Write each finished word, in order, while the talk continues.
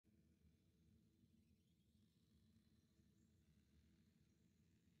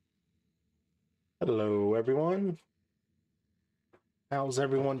Hello, everyone. How's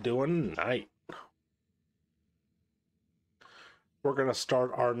everyone doing tonight? We're gonna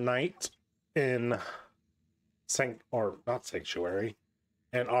start our night in not sanctuary,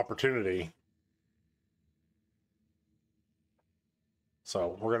 and opportunity.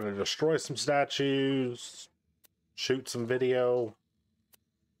 So we're gonna destroy some statues, shoot some video,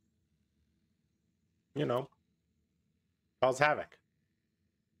 you know, cause havoc.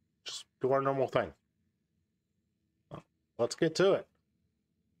 Just do our normal thing. Let's get to it.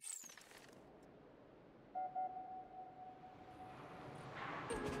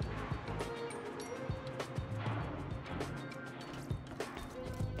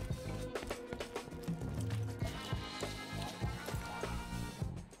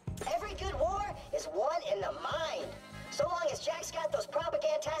 Every good war is won in the mind. So long as Jack's got those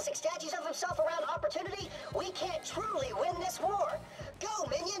propagantastic statues of himself around opportunity, we can't truly win this war. Go,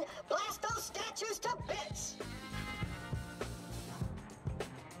 minion! Blast those statues to bits!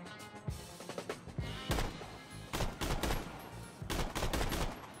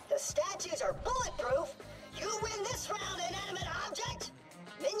 The statues are bulletproof! You win this round, inanimate object!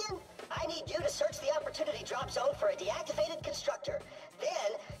 Minion, I need you to search the opportunity drop zone for a deactivated constructor.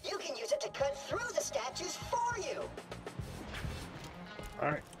 Then, you can use it to cut through the statues for you!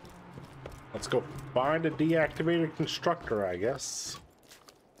 Alright. Let's go find a deactivated constructor, I guess.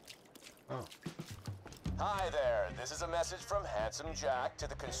 Oh. Hi there, this is a message from Handsome Jack to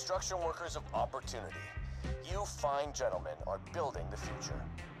the construction workers of Opportunity. You fine gentlemen are building the future.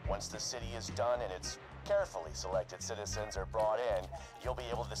 Once the city is done and its carefully selected citizens are brought in, you'll be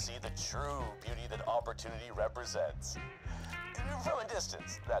able to see the true beauty that Opportunity represents. From a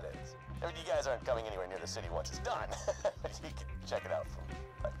distance, that is. I mean, you guys aren't coming anywhere near the city once it's done. You can check it out from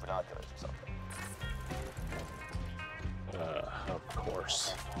like binoculars or something. Of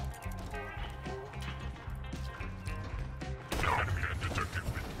course.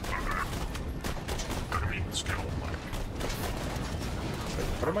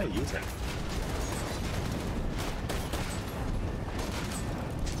 What am I using?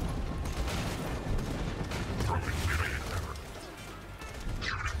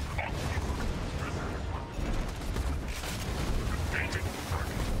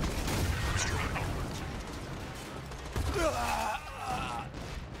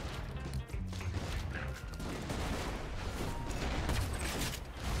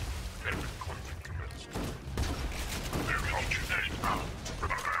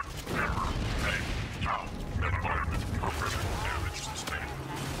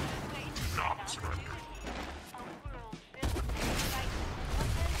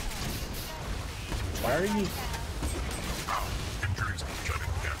 Why are you?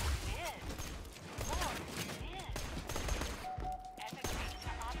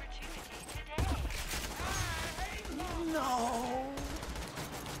 No.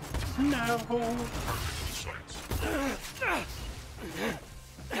 No.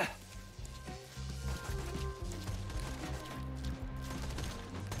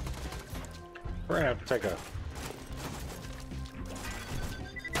 We're gonna have to take a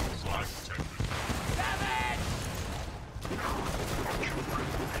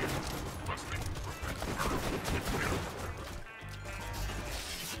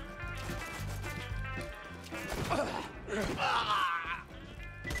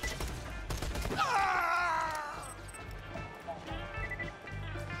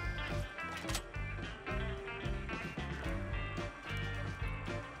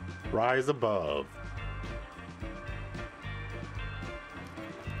rise above.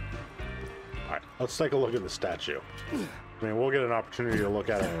 Alright, let's take a look at the statue. I mean, we'll get an opportunity to look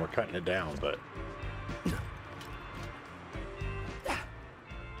at it when we're cutting it down, but...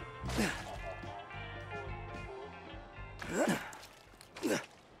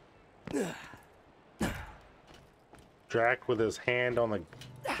 Jack with his hand on the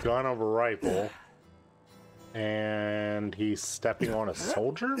gun of a rifle. And he's stepping on a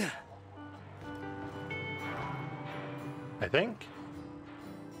soldier? I think.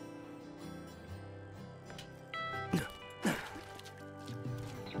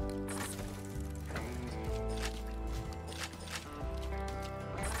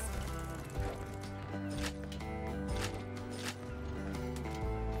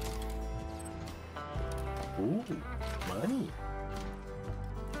 Ooh, money.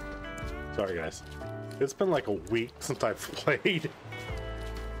 Sorry, guys. It's been like a week since I've played.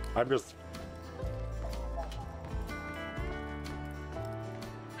 I'm just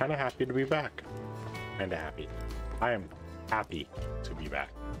kind of happy to be back. Kind of happy. I am happy to be back.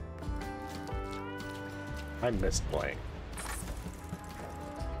 I missed playing.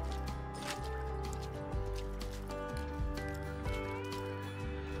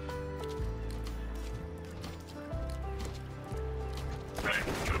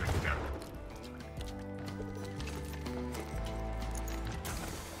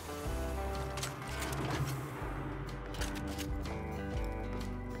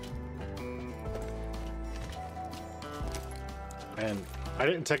 And I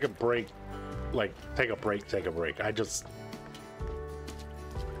didn't take a break, like take a break. I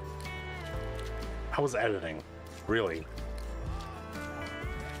was editing, really. In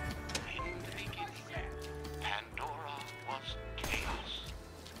the beginning, Pandora was chaos.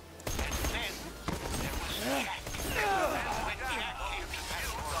 And then there was Jack. And when Jack came to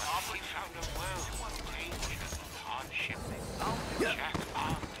Pandora, he found a world of danger and hardship. Jack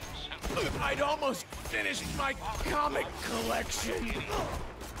armed himself. I'd almost finished my comic collection.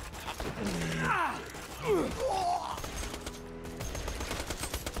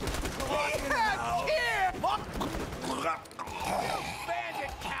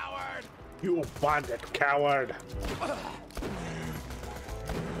 Bandit coward! You bandit coward!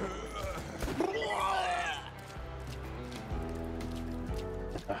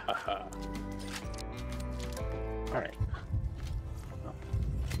 Alright.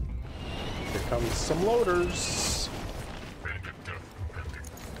 Here comes some loaders. Bandit death pending.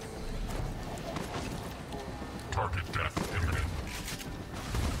 Target death imminent.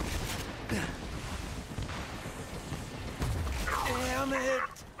 Damn it!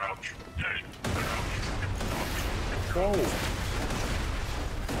 Ouch. Hey. Whoa.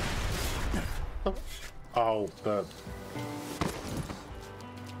 Oh, the...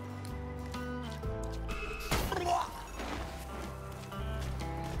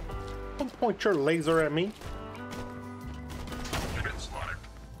 Don't point your laser at me. Unit slaughtered.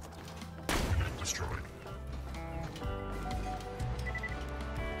 Unit destroyed.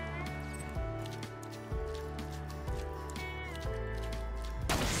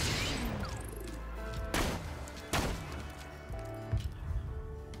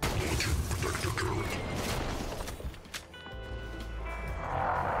 Launching protector turret.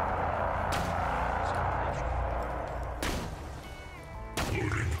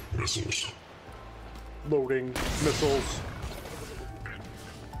 Loading missiles. Loading missiles.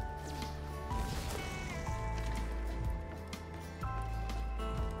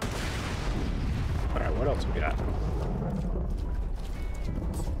 Alright, what else we got?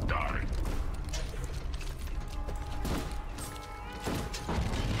 Die.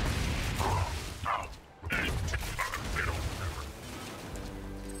 Ow. Hey. They don't remember.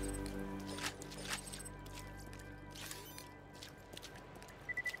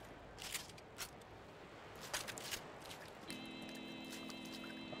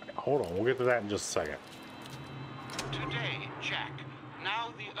 Hold on, we'll get to that in just a second. Today, Jack,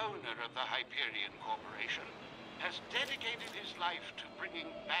 now the owner of the Hyperion Corporation, has dedicated his life to bringing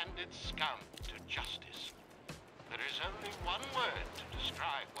bandit scum to justice. There is only one word to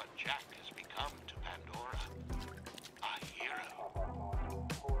describe what Jack has become to Pandora. A hero.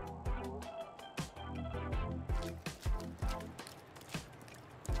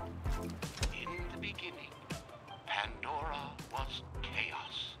 In the beginning, Pandora was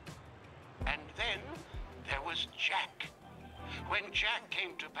chaos. And then there was Jack. When Jack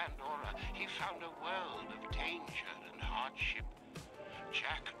came to Pandora, he found a world of danger and hardship.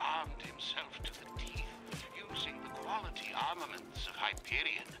 Jack armed himself to the teeth, using the quality armaments of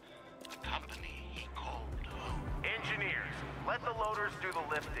Hyperion, the company he called home. Engineers, let the loaders do the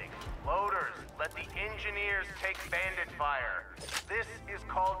lifting. Loaders, let the engineers take bandit fire. This is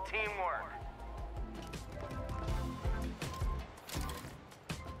called teamwork.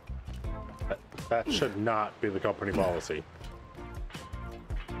 That should not be the company policy.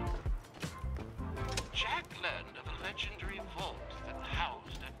 Jack learned of a legendary vault that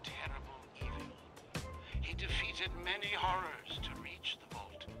housed a terrible evil. He defeated many horrors to reach the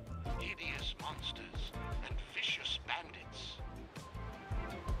vault. Hideous monsters and vicious bandits.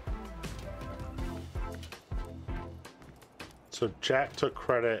 So Jack took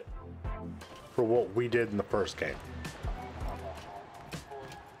credit for what we did in the first game.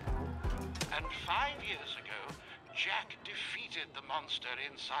 And 5 years ago, Jack defeated the monster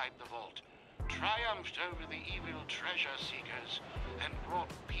inside the vault, triumphed over the evil treasure seekers, and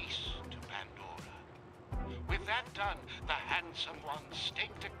brought peace to Pandora. With that done, the handsome one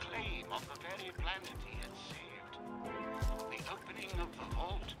staked a claim on the very planet he had saved. The opening of the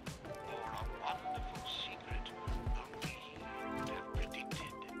vault bore a wonderful secret only he would have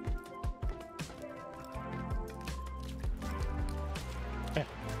predicted.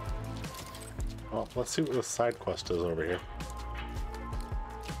 Well, let's see what the side quest is over here.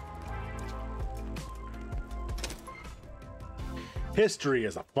 History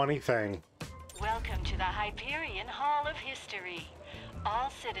is a funny thing. Welcome to the Hyperion Hall of History.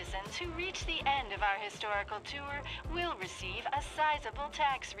 All citizens who reach the end of our historical tour will receive a sizable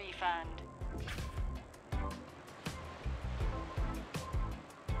tax refund.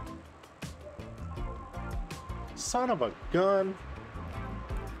 Son of a gun.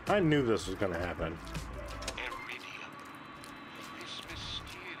 I knew this was gonna happen. Iridium. This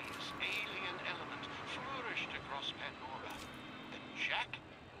mysterious alien element flourished across Pandora, and Jack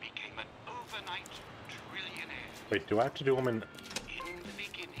became an overnight trillionaire. Wait, do I have to do them in... In the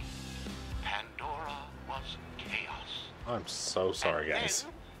beginning, Pandora was chaos. I'm so sorry, And guys.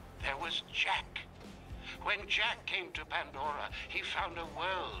 then there was Jack. When Jack came to Pandora, he found a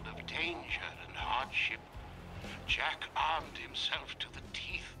world of danger and hardship. Jack armed himself to the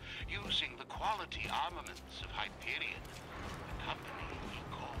teeth, using the quality armaments of Hyperion, the company he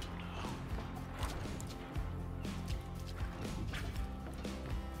called home.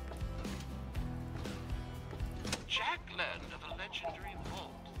 Jack learned of a legendary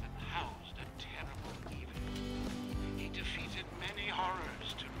vault that housed a terrible evil. He defeated many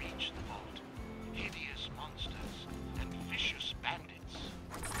horrors to reach the vault. Hideous monsters and vicious bandits.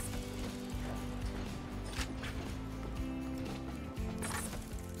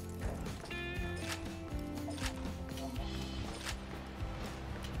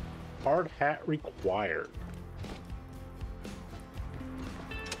 Hard hat required.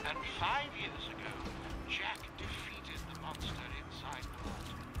 And 5 years ago, Jack defeated the monster inside the vault,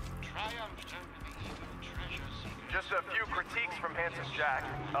 triumphed over the evil treasure seeker. Just a few critiques from Handsome Jack.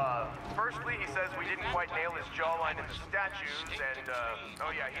 Firstly, he says we didn't quite nail his jawline in the statues, and, oh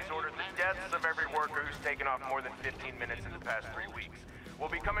yeah, he's ordered the deaths of every worker who's taken off more than 15 minutes in the past 3 weeks.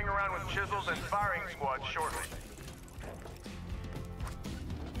 We'll be coming around with chisels and firing squads shortly.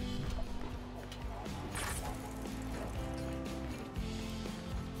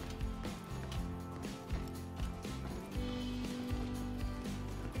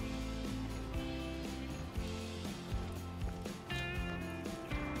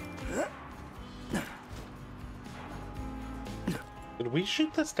 Did we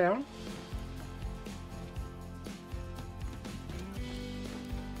shoot this down?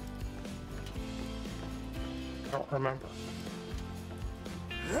 I don't remember.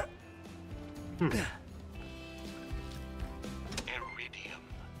 Iridium.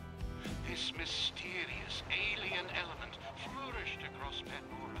 This mysterious alien element flourished across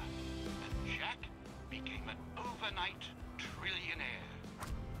Pandora, and Jack became an overnight trillionaire.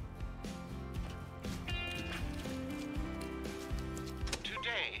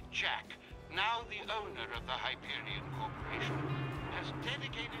 Today, Jack, now the owner of the Hyperion Corporation, has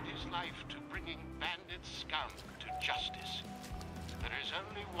dedicated his life to bringing bandit scum to justice. There is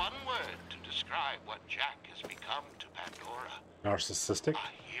only one word to describe what Jack has become to Pandora. Narcissistic? A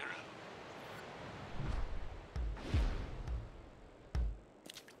hero.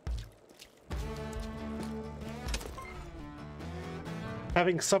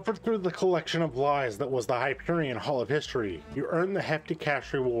 Having suffered through the collection of lies that was the Hyperion Hall of History, you earn the hefty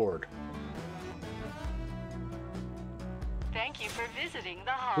cash reward. Thank you for visiting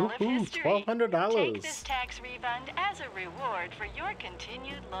the Hall of Woohoo, History. $1,200. Take this tax refund as a reward for your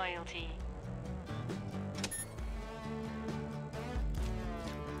continued loyalty.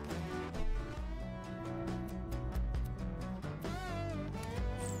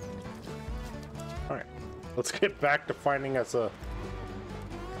 Alright, let's get back to finding us a...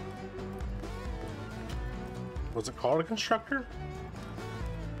 Was it called a constructor?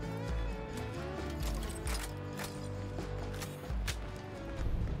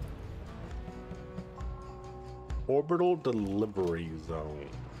 Orbital delivery zone.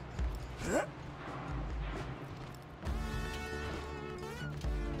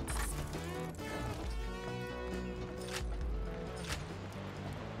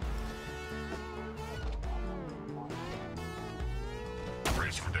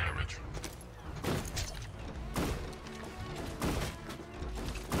 Brace for damage.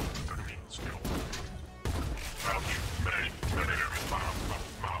 Enemy skill.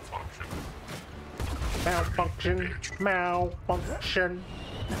 Malfunction. Malfunction.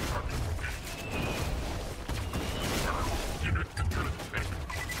 Unit converted.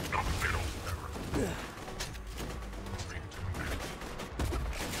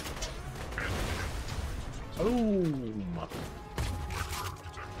 Boom.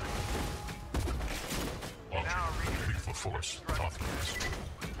 Ready for force. Authorized.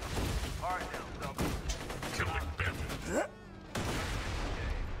 Alright now, so... Killing bandit.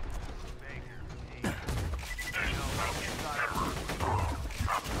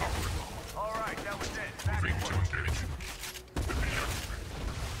 Alright, that was it. Back Moving to engage.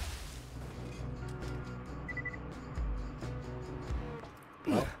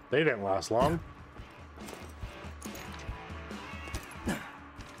 Well, they didn't last long.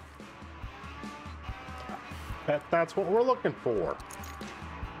 That's what we're looking for.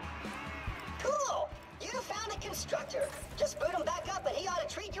 Cool! You found a constructor. Just boot him back up and he ought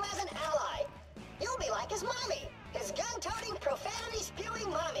to treat you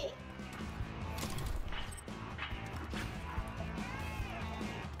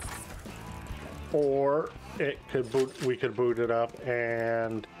or it could we could boot it up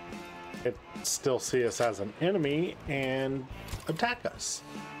and it still see us as an enemy and attack us.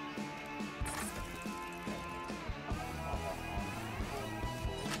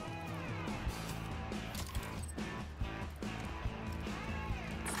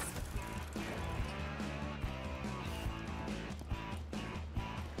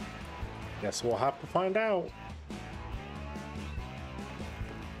 Guess we'll have to find out.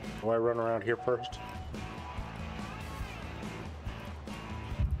 Do I run around here first?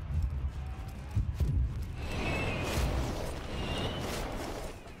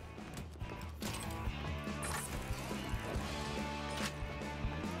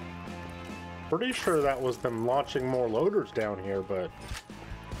 Pretty sure that was them launching more loaders down here, but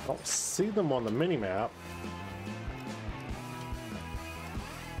I don't see them on the mini-map.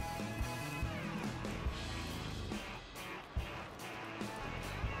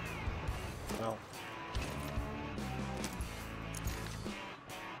 Well.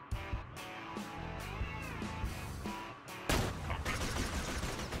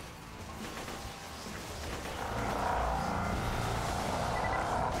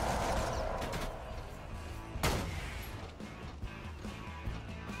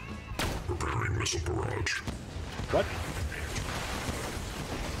 Preparing missile barrage. What?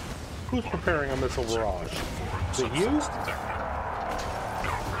 Who's preparing a missile barrage? Is it you?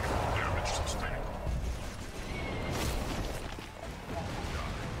 Damage sustained.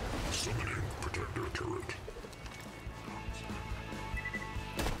 Summoning protector turret.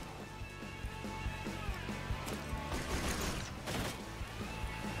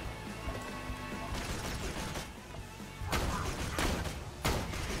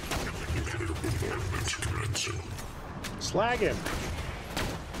 Nuclear bombardment commencing. Slag him.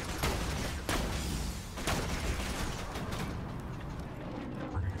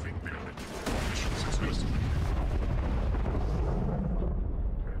 Removing panic. Mission successful.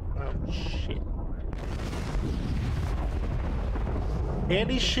 Oh, shit.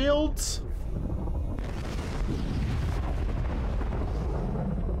 Anti-shields?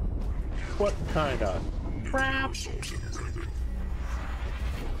 What kind of crap? Assault impending.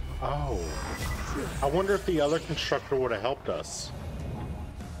 Oh. I wonder if the other constructor would have helped us.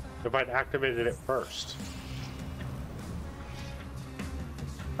 If I'd activated it first.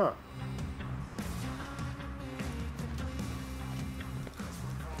 Huh.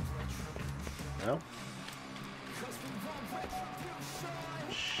 Well.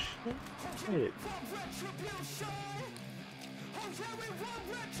 Shit.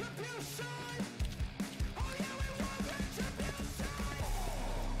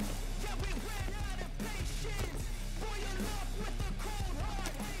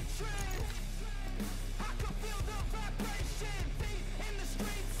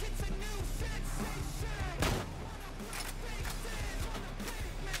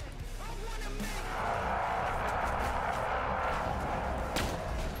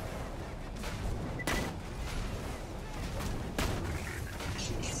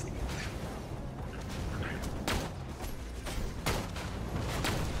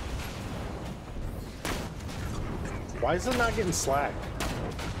 Why is it not getting slacked?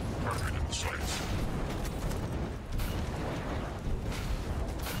 Target in sights.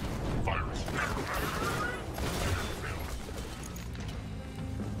 Virus.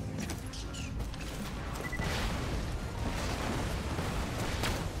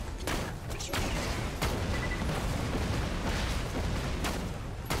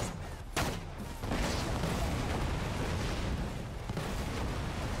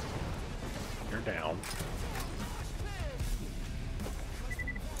 You're down.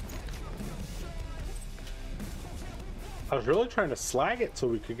 I was really trying to slag it so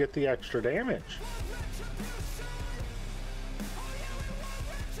we could get the extra damage.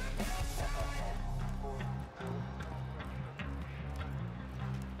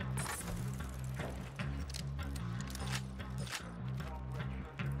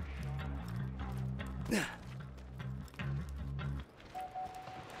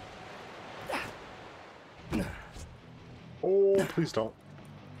 Oh, please don't.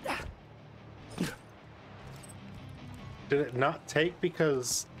 Did it not take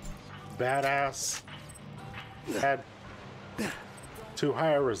because Badass had too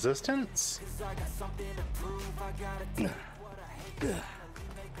high a resistance?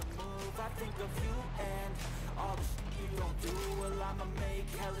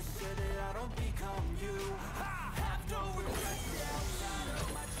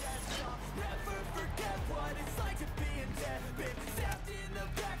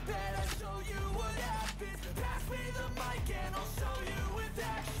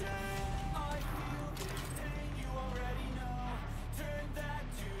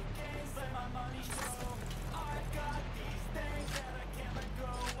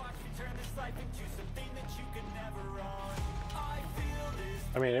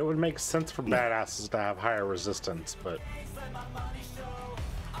 I mean, it would make sense for badasses to have higher resistance, but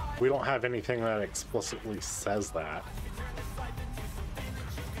we don't have anything that explicitly says that.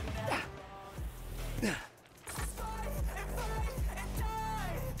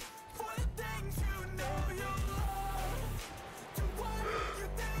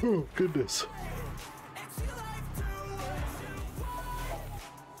 Oh, goodness.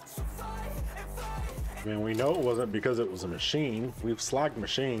 I mean, we know it wasn't because it was a machine. We've slagged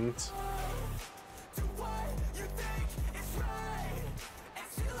machines.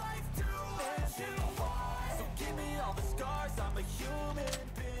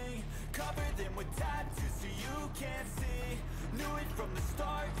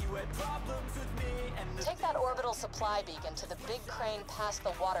 Take that orbital supply beacon to the big crane past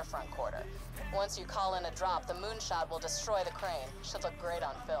the waterfront quarter. Once you call in a drop, the moonshot will destroy the crane. Should look great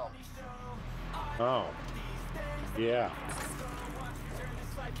on film. Oh. Yeah.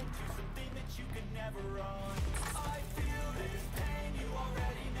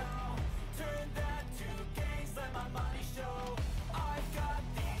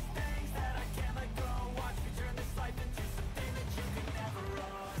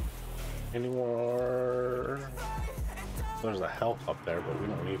 Any more? There's a health up there, but we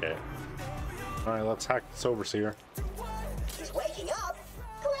don't need it. Alright, let's hack this overseer. He's waking up?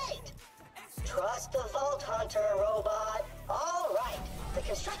 Great! Trust the Vault Hunter, robot. All right, the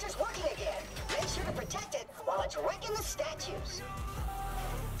constructor's working again. Make sure to protect it while it's wrecking the statues.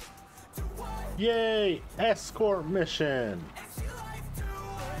 Yay! Escort mission!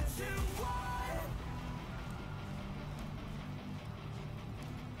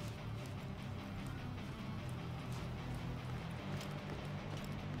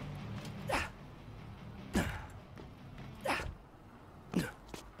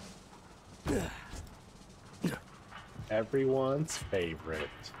 Everyone's favorite.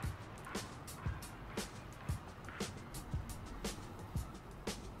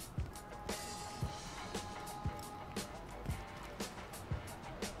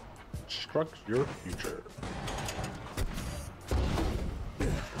 Construct your future.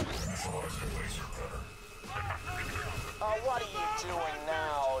 What are you doing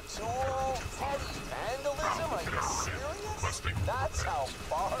now, Tool? Petty vandalism? Are you serious? That's how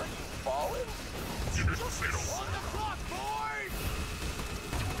far you've fallen?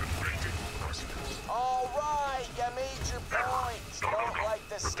 All right, you made your point. Don't like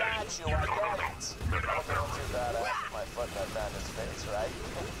the statue, I get it. I'll feel too bad after my foot got down his face, right?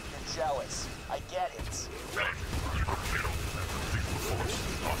 You're jealous. I get it.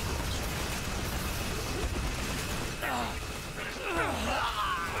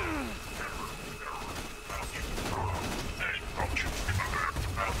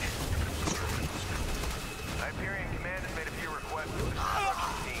 Hyperion Command has made a few requests for the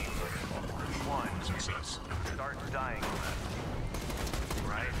construction team. One, Success. start dying on that.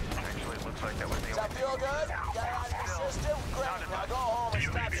 Right? Actually, it looks like that was the Does that only feel good? Got it out of your system? Great. Now go home and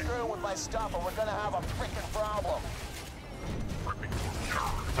stop screwing with my stuff or we're gonna have a freaking problem.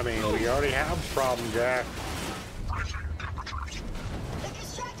 I mean, we already have a problem, Jack. The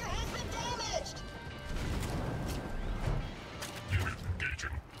constructor has been damaged! Unit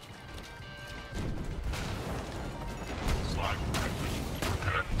engaging. Slide. Head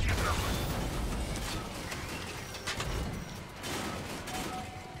down.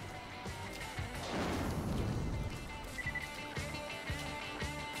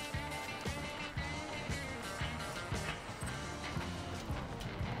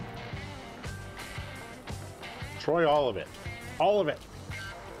 Destroy all of it. All of it.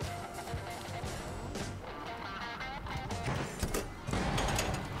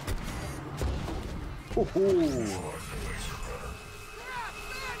 Ooh.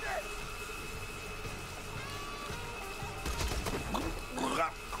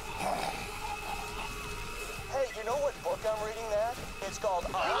 Hey, you know what book I'm reading there? It's called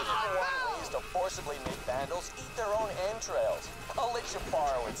 101 Ways to Forcibly Make Vandals Eat Their Own Entrails. I'll let you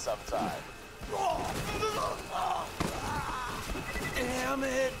borrow it sometime. Damn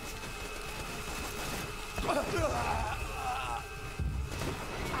it! I'm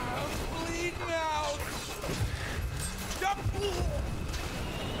bleeding out!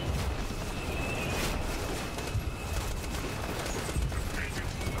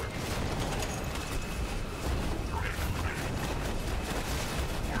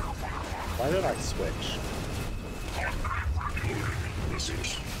 Why did I switch?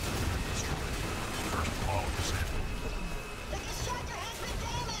 Missiles. The constructor has been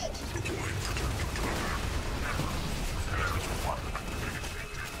damaged! Deploying protective cover.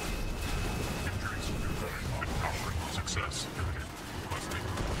 Success.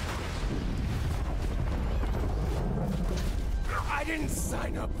 didn't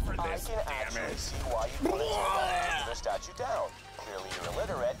sign up for I this, can damn actually it. see why you put the statue down. Clearly you're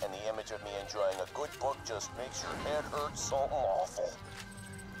illiterate, and the image of me enjoying a good book just makes your head hurt something awful.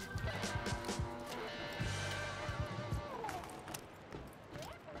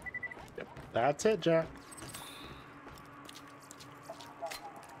 Yep, that's it, Jack.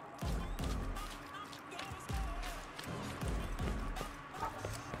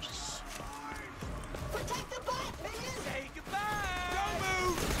 Protect the bot, minion! Say goodbye! Don't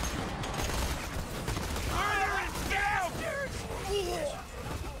move! Further and down!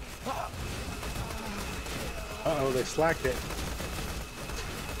 Uh-oh, they slacked it.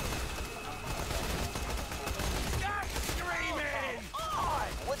 Stop screaming!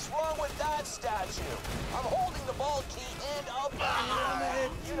 What's wrong with that statue? I'm holding the ball key and a ball.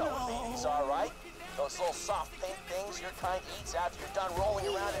 You know what these are, right? Those little soft pink things your kind eats after you're done rolling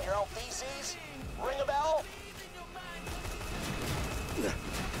around in your own feces? Ring a bell? The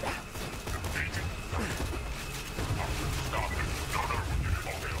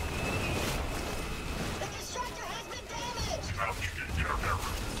constructor has been damaged!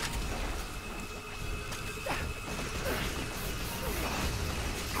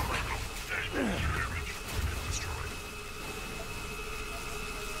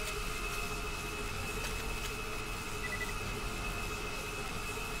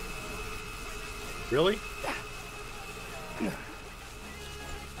 Really?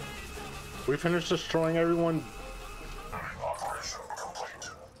 We finished destroying everyone. Operation complete.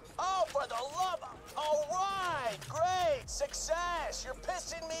 Oh, for the love of... All right, great, success. You're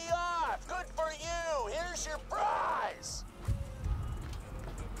pissing me off. Good for you. Here's your prize.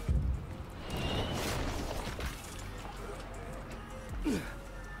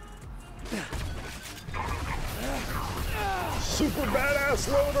 Super badass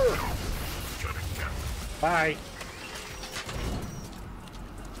loader! Bye.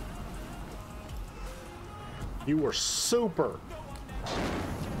 You were super.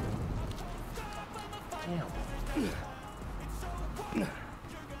 Damn.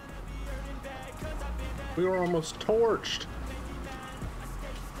 We were almost torched.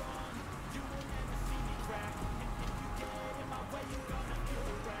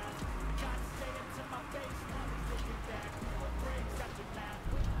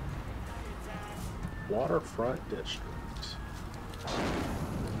 Waterfront District.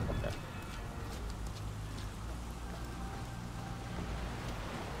 Okay.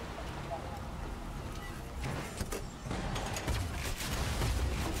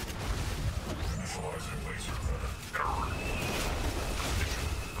 Initializing laser cannon. Error.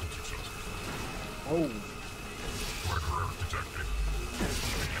 Oh, Error detected.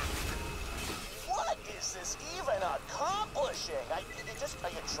 What is this even accomplishing? Are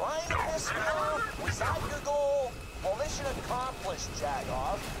you trying to piss me off? Was that your goal? Well, mission accomplished,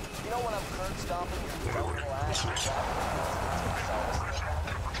 Jagoff. You know when I'm curb stomping your fucking last one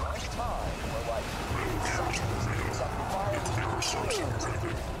time where like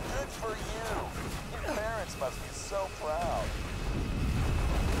good for you. Your parents must be so proud.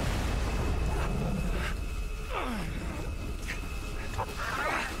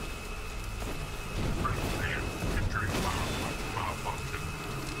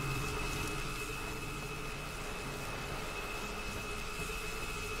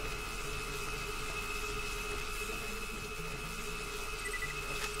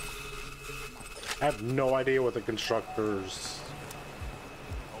 I have no idea what the constructors,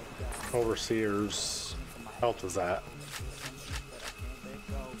 overseers' health is at.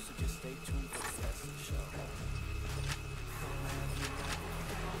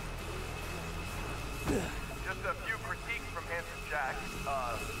 Just a few critiques from Handsome Jack.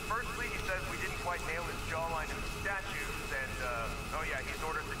 Firstly, he says we didn't quite nail his jawline in the statues, and, oh yeah, he's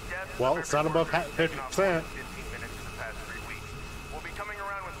ordered the death. Well, it's not above 50%. 15 minutes in the past 3 weeks. We'll be coming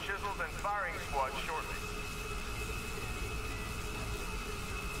around with chisels and firing squads shortly.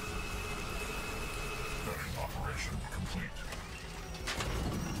 Operation complete.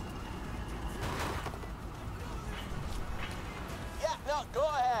 Yeah, no, go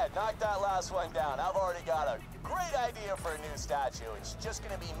ahead. Knock that last one down. I've already got a great idea for a new statue. It's just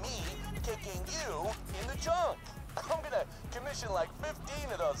gonna be me kicking you in the junk. I'm gonna commission like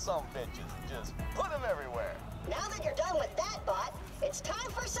 15 of those some bitches and just put them everywhere. Now that you're done with that bot, it's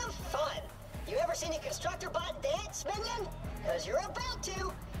time for some fun. You ever seen a constructor bot dance, minion? Because you're about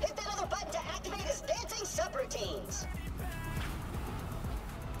to. Hit that other button to activate his dancing subroutines.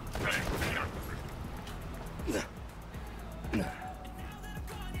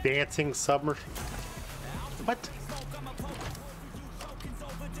 Dancing submer... What?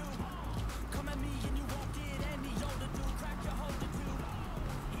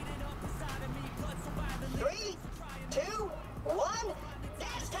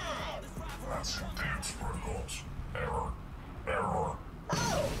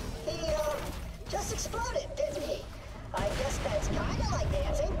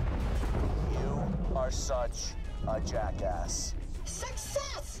 are such a jackass.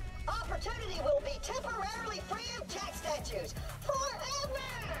 Success! Opportunity will be temporarily free of jack statues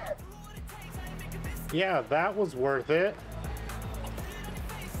forever! Yeah, that was worth it.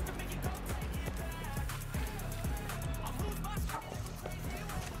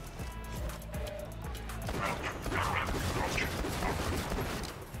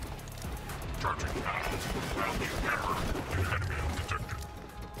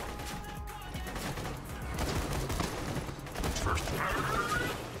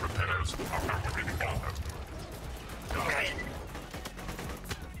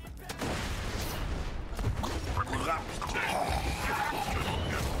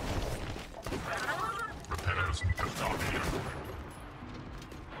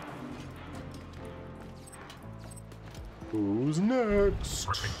 Who's next?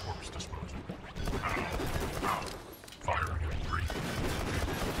 Corpse disposal. Firing in 3.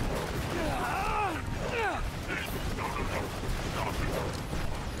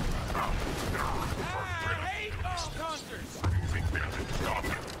 I hate all concerts! Removing bandit. Stop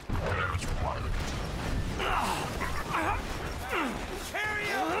it. Repairs required. Carry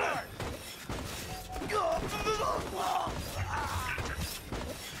over!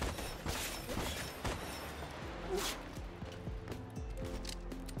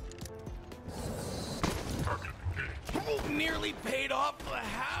 Target engaged. Nearly paid off the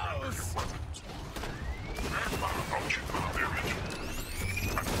house!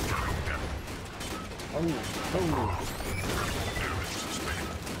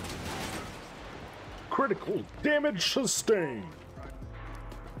 Critical damage sustained.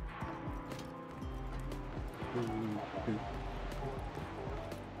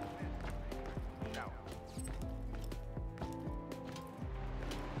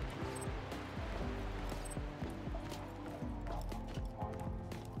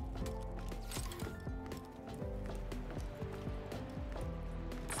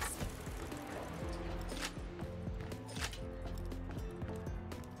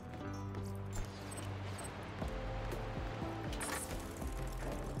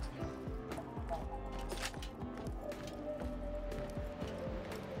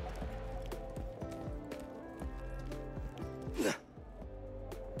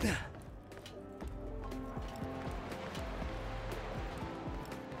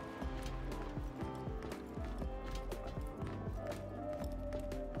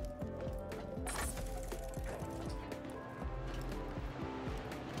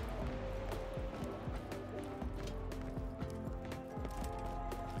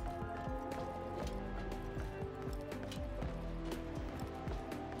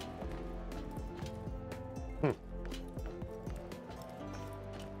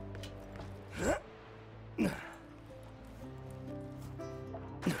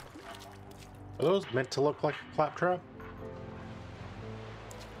 Are those meant to look like a claptrap?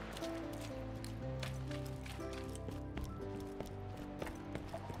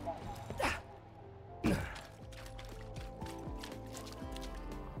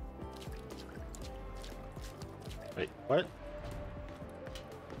 Wait, what?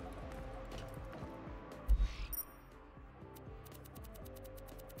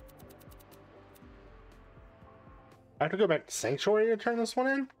 I have to go back to Sanctuary to turn this one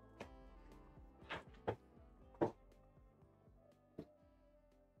in?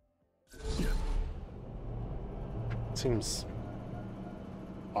 Seems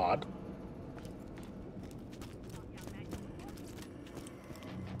odd.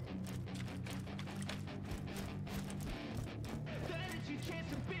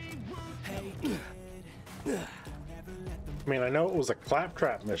 I mean, I know it was a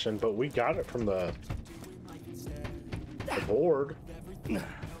claptrap mission, but we got it from the board.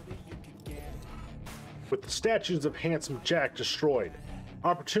 With the statues of Handsome Jack destroyed,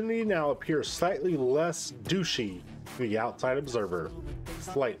 Opportunity now appears slightly less douchey to the outside observer.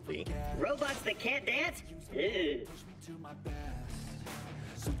 Slightly. Robots that can't dance? Ew.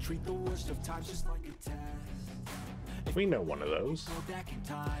 So treat the worst of times just like a test. We know one of those. Go back in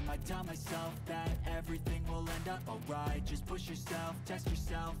time, I tell myself that everything will end up alright. Just push yourself, test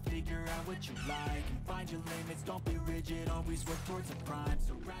yourself, figure out what you like, and find your limits. Don't be rigid, always work towards a prime.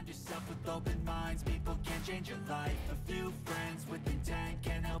 Surround yourself with open minds, people can change your life. A few friends with intent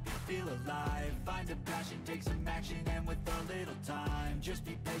can help you feel alive. Find a passion, take some action, and with a little time, just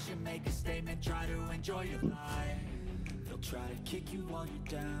be patient, make a statement, try to enjoy your life. They'll try to kick you while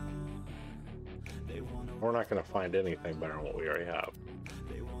you're down. We're not going to find anything better than what we already have.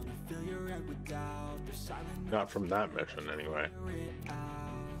 Not from that mission, anyway.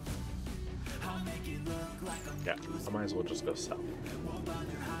 Yeah, I might as well just go south.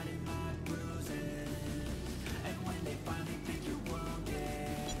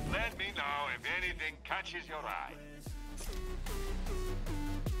 catches your eye.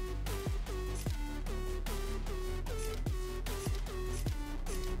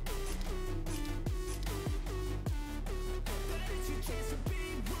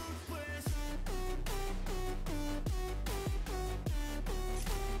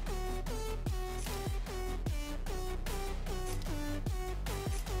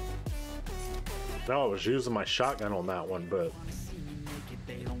 No, I was using my shotgun on that one, but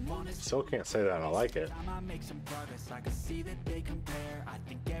still can't say that I like it. I make some progress, I can see that they compare. I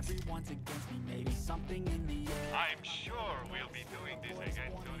think everyone's against me, maybe something in the air. I'm sure we'll be doing this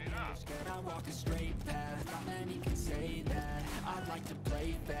again soon enough. I walk a straight path, not many can say that. I like to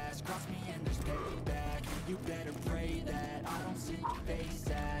play fast, cross me and there's payback. You better pray that I don't see your face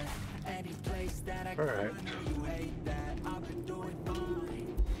at any place that I go. I know you hate that. I've been doing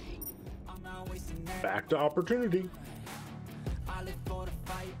fine. I'm not wasting that. Back to opportunity. I live for the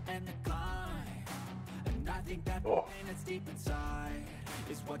fight and the climb, and I think that the pain that's deep inside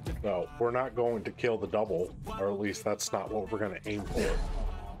is what No, we're not going to kill the double, or at least that's not what we're going to aim for.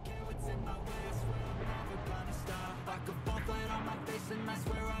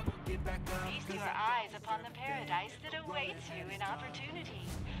 Feast your eyes upon the paradise that awaits you in opportunity.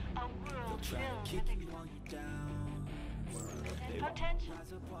 A world filled with and potential.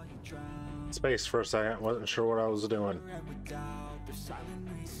 Space for a second, wasn't sure what I was doing.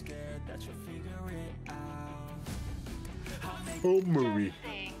 Oh, movie. Just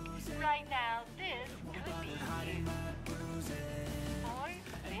think, right now, this could be you. Or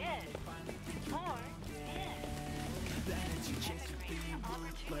this. Or this. It's a great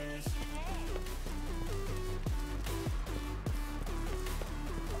opportunity today.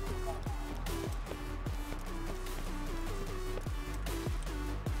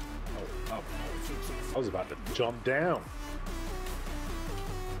 Oh, I was about to jump down.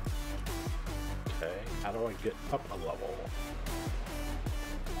 Okay, how do I get up a level?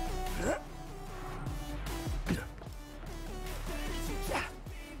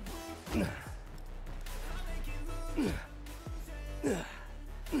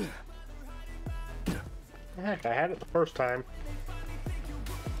 Heck, I had it the first time.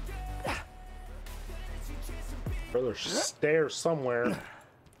 There's stairs somewhere.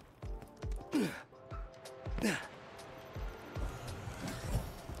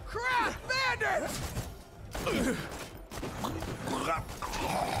 Crap, bandits!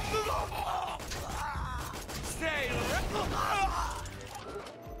 Stay.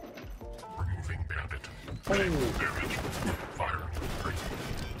 Removing bandit. Oh. Damage. Fire. Break.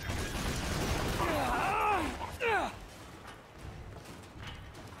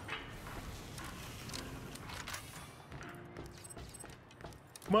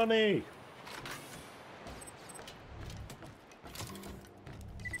 Money!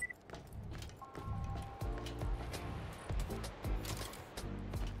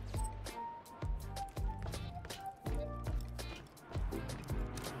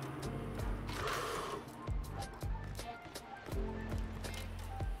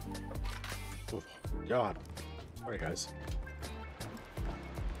 Oh, God. Alright, guys.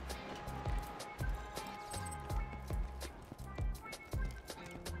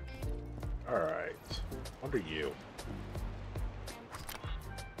 Alright. What are you?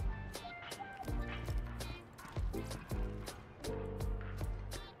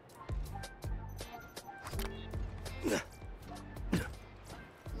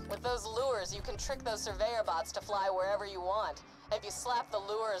 With those lures, you can trick those surveyor bots to fly wherever you want. If you slap the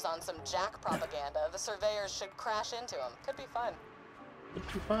lures on some Jack propaganda, the surveyors should crash into them. Could be fun.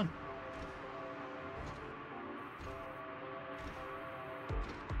 Could be fun.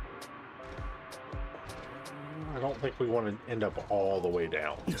 I don't think we want to end up all the way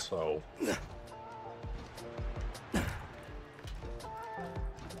down, so...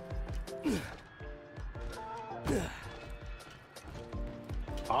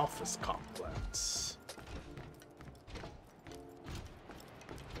 Office complex.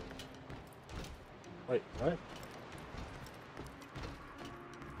 Wait, what?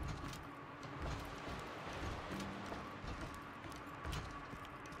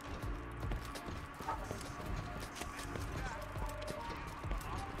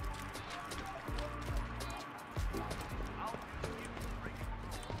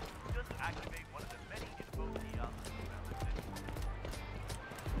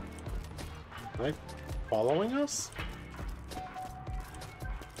 Are they following us?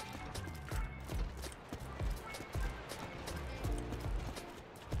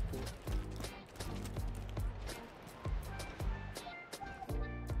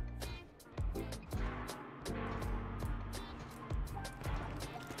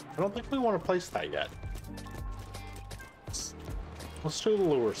 I don't think we want to place that yet. Let's do the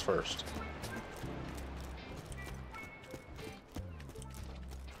lures first.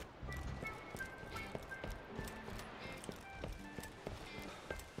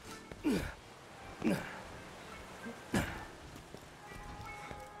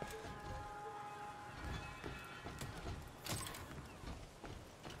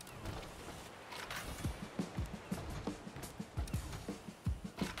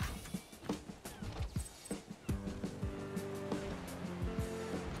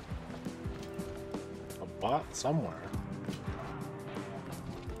 Bot somewhere.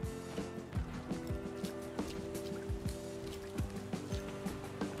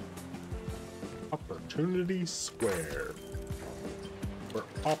 Opportunity Square. Where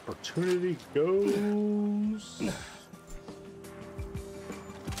opportunity goes.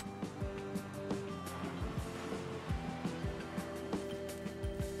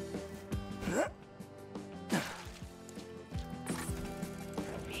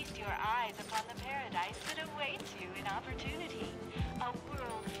 Feast your eyes upon the paradise that awaits you in opportunity. A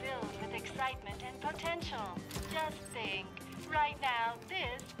world filled with excitement and potential. Just think, right now,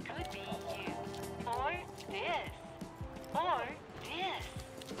 this could be you. Or this. Or this.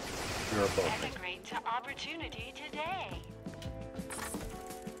 You're above me. Emigrate to opportunity today.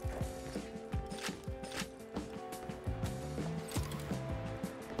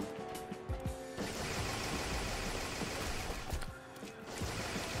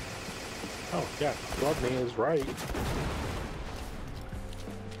 Oh, yeah, Rodney is right.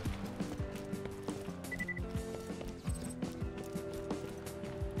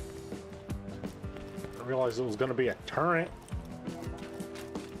 I realized it was going to be a turret.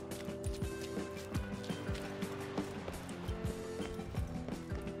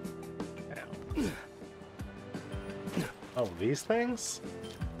 Oh, these things?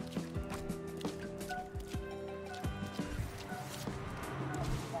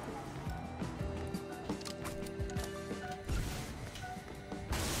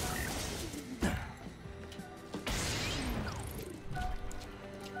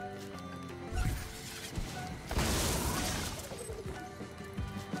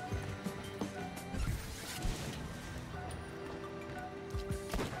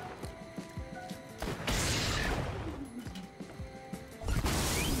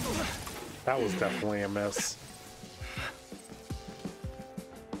 That was definitely a miss.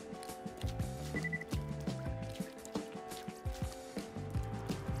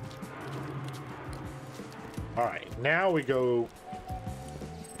 All right, now we go.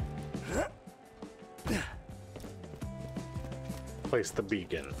 Place the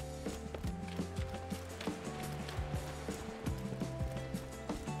beacon.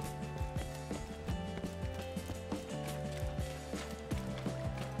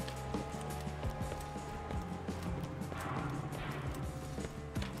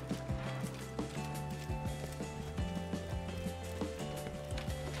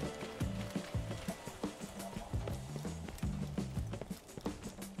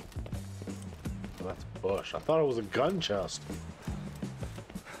 That's a bush. I thought it was a gun chest.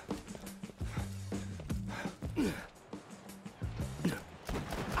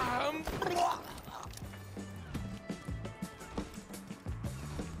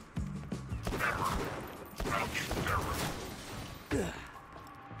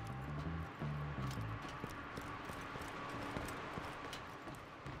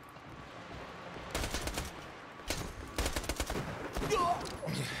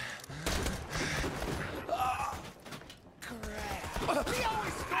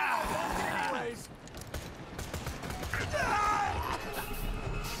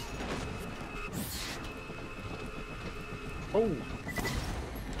 Oh,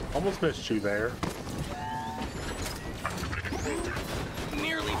 almost missed you there.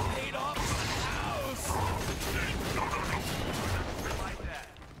 Nearly paid off my house. Like that.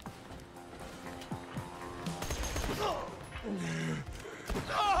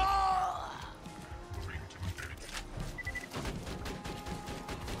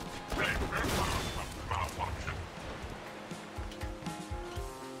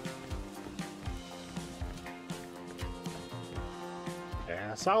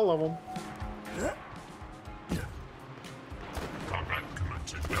 Yes, all of them. Combat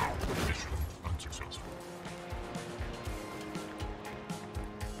commencing now. Mission unsuccessful.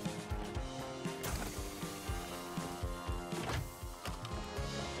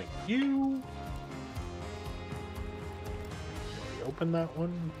 Thank you. Can we open that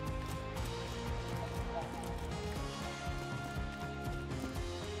one?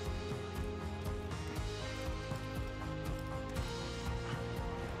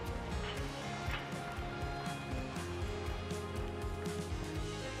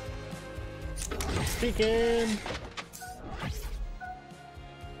 Speaking.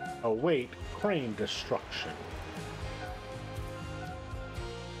 Await crane destruction.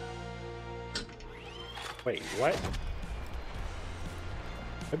 Wait, what?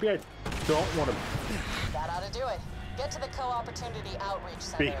 Maybe I don't want to. That ought to do it. Get to the Co-Opportunity Outreach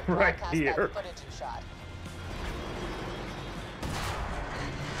Center. Be and right broadcast here. that footage you shot.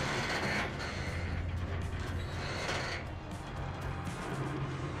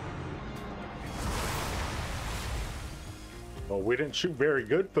 Well, we didn't shoot very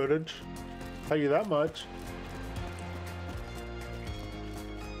good footage. Tell you that much.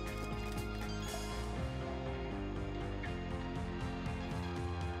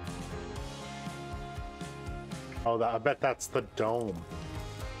 Oh, I bet that's the dome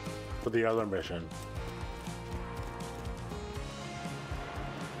for the other mission.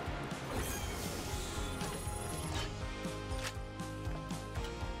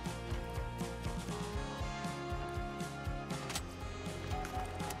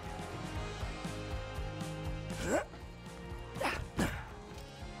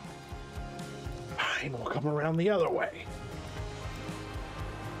 Fine, we'll come around the other way.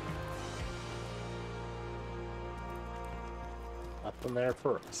 Nothing there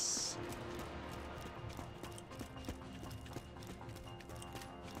for us.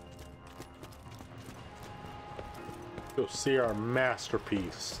 Go see our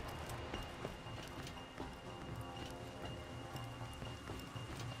masterpiece.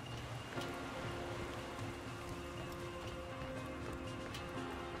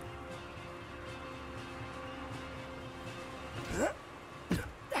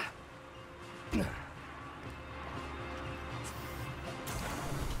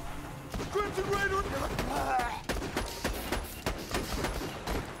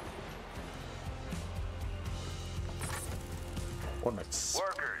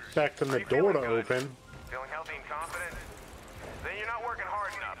 Expecting the door to open. Feeling healthy and confident? Then you're not working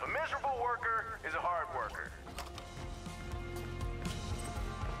hard enough. A miserable worker is a hard worker.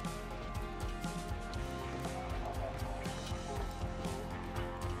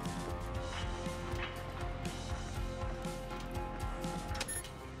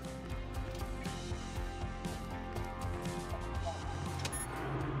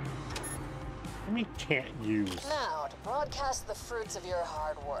 We can't use. Now, to broadcast the fruits of your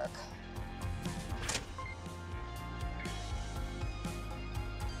hard work.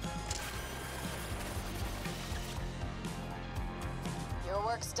 Your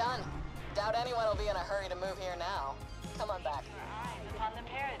work's done. Doubt anyone will be in a hurry to move here now. Come on back. Your eyes upon the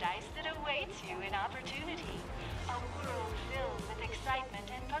paradise that awaits you in opportunity. A world filled with excitement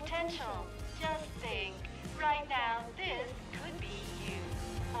and potential. Just think, right now, this could be you.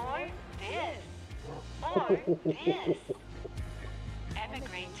 Or this. Or this.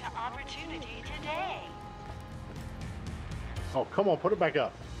 Emigrate to opportunity today. Oh, come on, put it back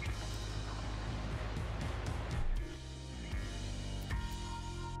up.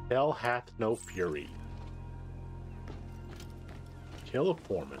 Hell hath no fury. Kill a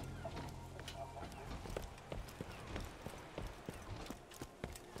foreman.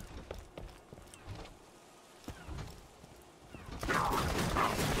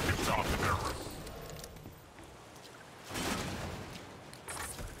 It's off there.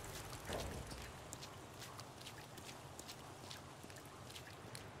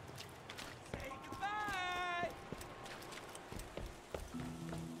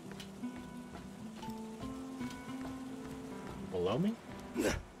 Below me? You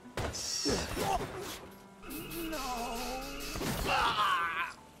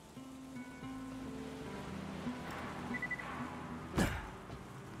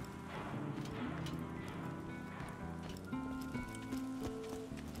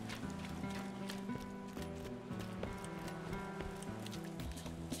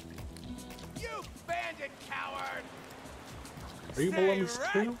bandit coward! Are you below me Stay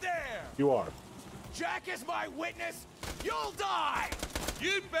too? right there! You are. Jack is my witness! You'll die!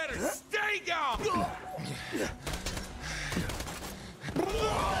 You'd better stay gone!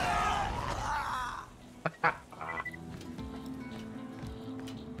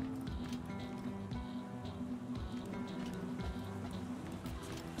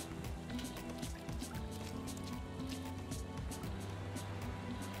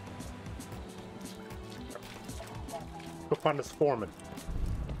 Go find this foreman.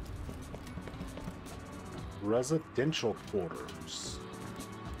 Residential quarters.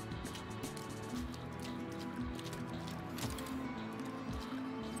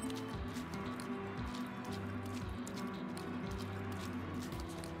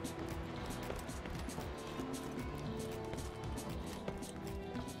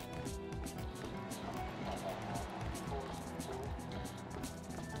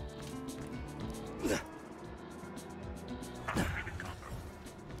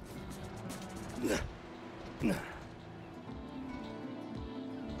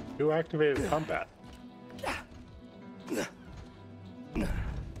 Who activated combat?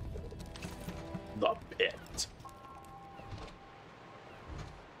 The pit.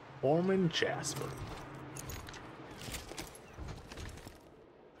 Foreman Jasper.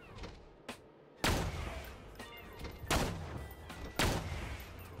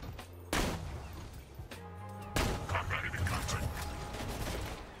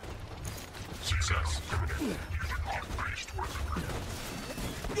 Success. Using hawk-based weapon.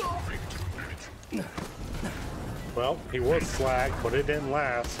 Moving to engage. Well, he was slag, but it didn't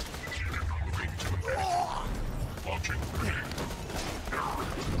last. Moving to engage. Launching grenade. Error.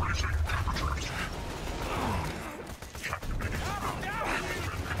 Raising temperatures. Captivating.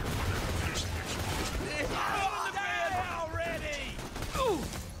 Already!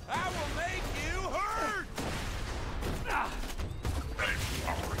 I will make you hurt!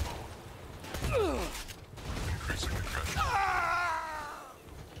 Increasing aggression.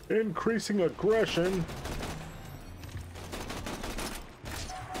 Increasing aggression.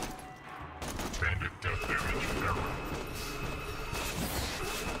 Bandit death damage. Error.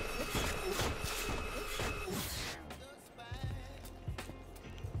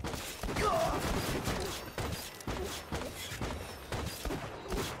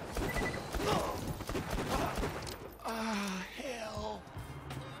 Hell.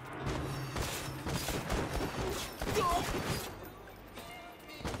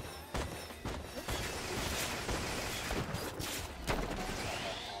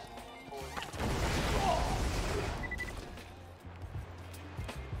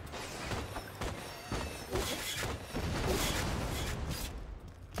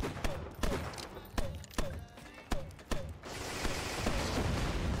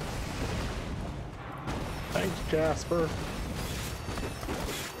 Thanks, Jasper.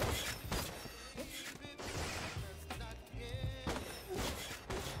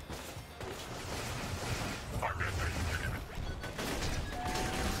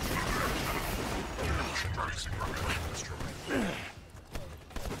 Rising rocket destroyed.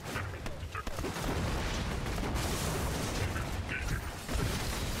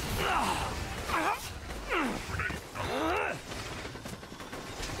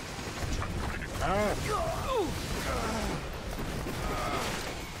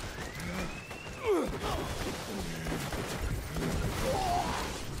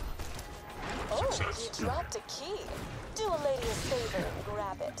 Oh, you dropped a key. Do a lady a favor and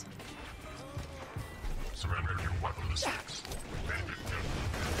grab it. Surrender your weaponless sticks. Bandit death.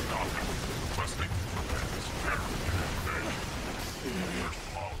 Knockout. Requesting repentance. Error. First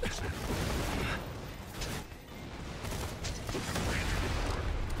of all, disabled.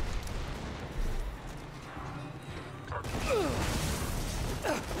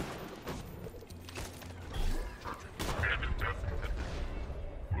 Bandit death detected.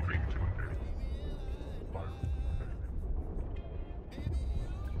 Moving to engage. Fire.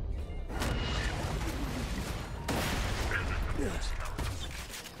 Bandit death scourges.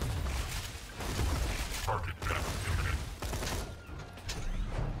 Target death imminent.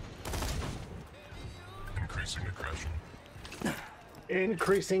 Increasing aggression.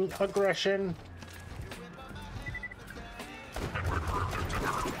 Increasing aggression. Edward Herter to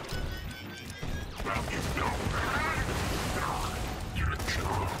Earth. Now you know. Unit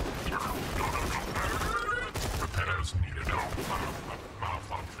General. Repairs needed.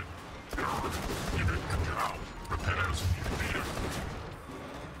 Malfunction. Unit Control. Repairs needed.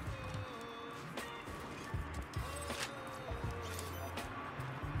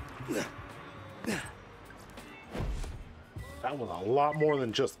 That was a lot more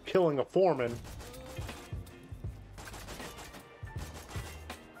than just killing a foreman.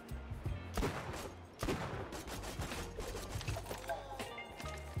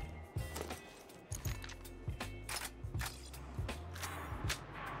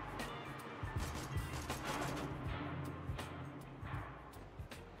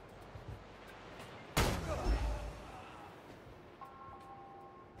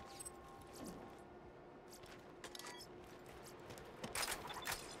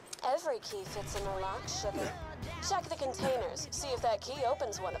 Every key fits in a lock, sugar. Check the containers. See if that key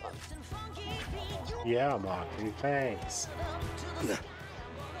opens one of them. Yeah, Monty, thanks.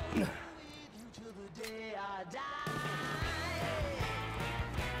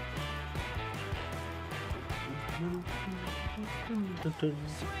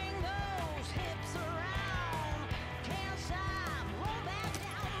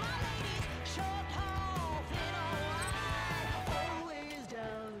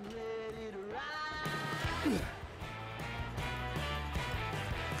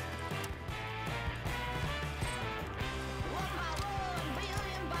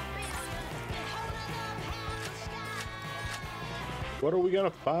 What are we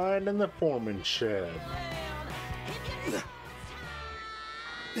gonna find in the foreman shed?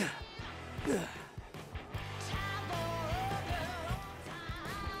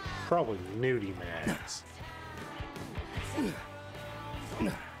 Probably nudie mags.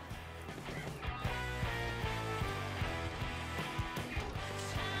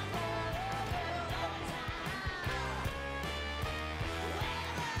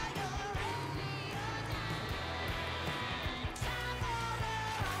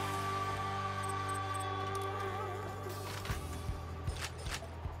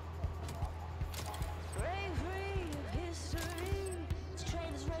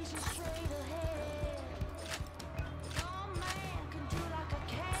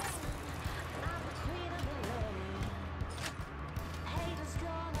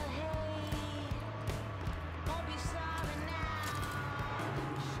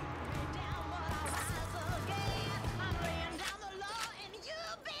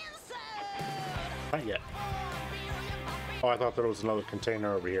 Not yet. Oh, I thought there was another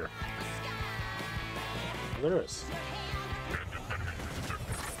container over here. There is.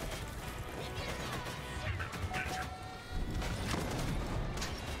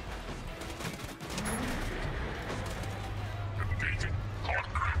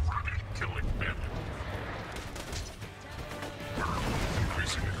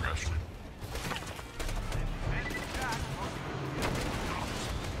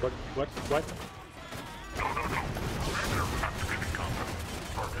 What?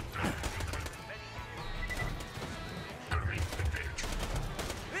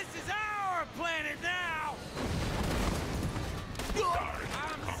 This is our planet now!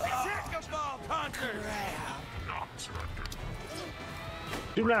 I'm sick of ball hunters!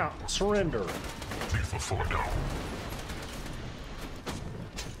 Do not surrender.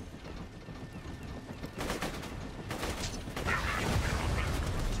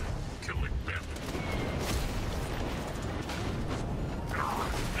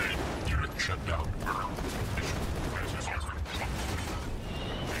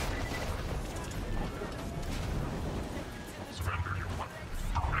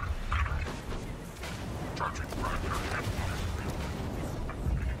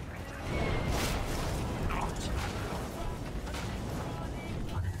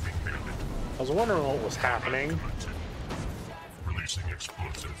 I was wondering what was happening. Releasing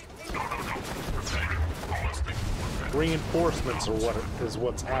explosive. Reinforcements are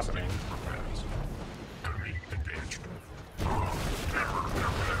what's happening. Enemy engaged.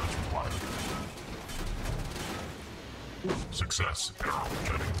 Success. Arrow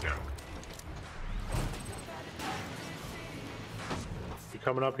shutting down. You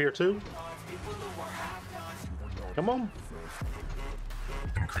coming up here too? Come on.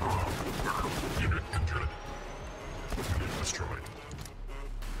 Unit injured. Unit destroyed.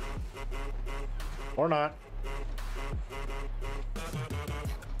 Or not.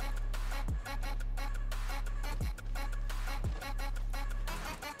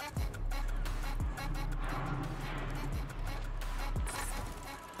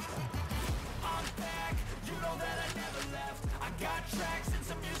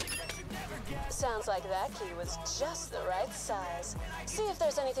 Sounds like that key was just the right size. See if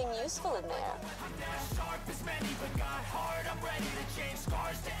there's anything useful in there.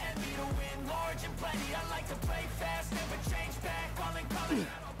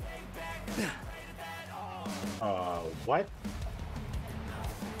 What?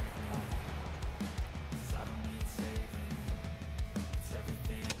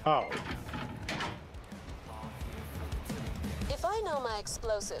 Oh. If I know my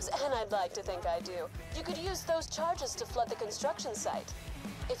explosives, and I'd like to think I do, you could use those charges to flood the construction site.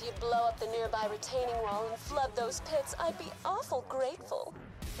 If you'd blow up the nearby retaining wall and flood those pits, I'd be awful grateful.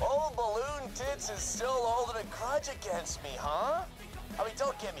 Old Balloon Tits is still holding a grudge against me, huh? I mean,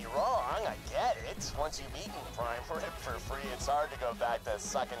 don't get me wrong, I get it. Once you've eaten prime rib for free, it's hard to go back to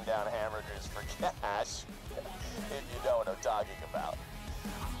sucking down hamburgers for cash. If you know what I'm talking about.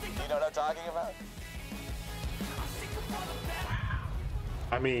 You know what I'm talking about?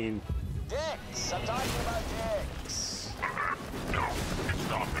 I mean... Dicks! I'm talking about dicks!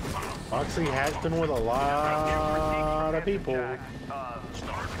 Foxy has been with a lot of people. He says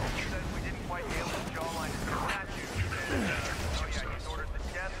we didn't quite nail his jawline to the statue. And, oh yeah, he's ordered the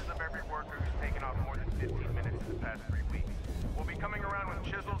deaths of every worker who's taken off more than 15 minutes in the past 3 weeks. We'll be coming around with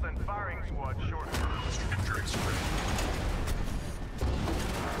chisels and firing squads shortly.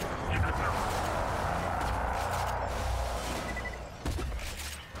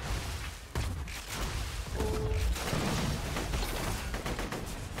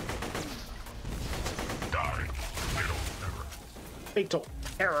 Fatal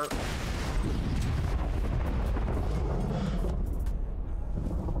error.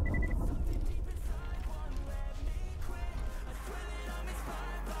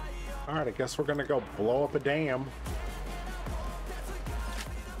 Alright, I guess we're gonna go blow up a dam.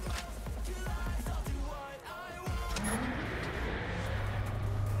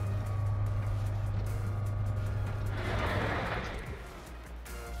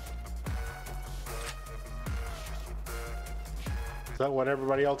 Is that what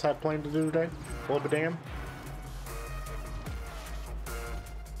everybody else had planned to do today? Blow up a dam?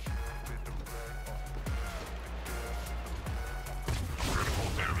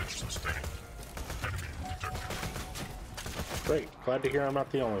 Great. Glad to hear I'm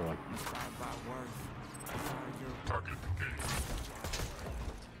not the only one. Target engaged.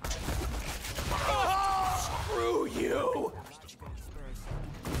 Screw you!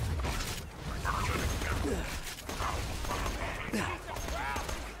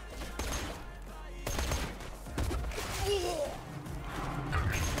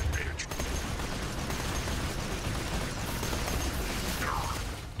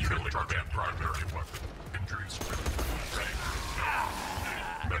 Utility target primary weapon. Injuries.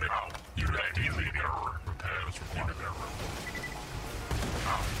 Medical. Unedited error. Repairs required error.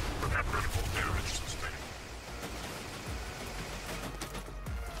 Prevent critical damage sustained.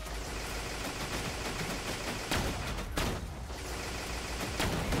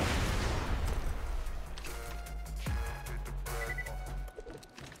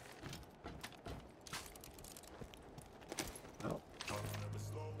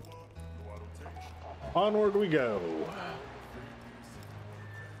 Onward we go.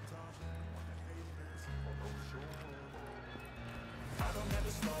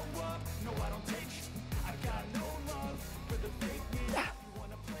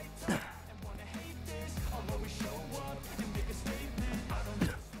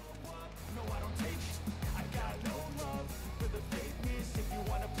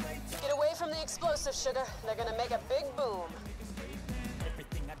 Get away from the explosive, sugar. They're gonna make a big boom.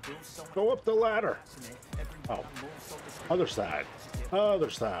 Go up the ladder. Oh. Other side. Other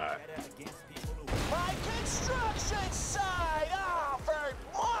side. My construction site! Oh, for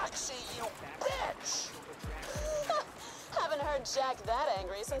Moxie, you bitch! Haven't heard Jack that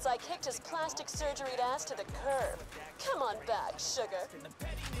angry since I kicked his plastic surgeried ass to the curb. Come on back, sugar.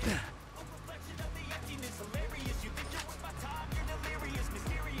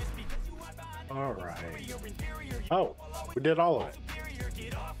 All right. Oh, we did all of it.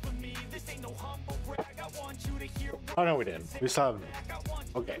 Oh no, we didn't. We still have.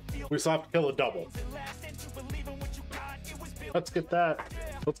 Okay, we still have to kill a double. Let's get that.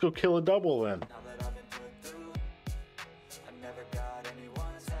 Let's go kill a double then.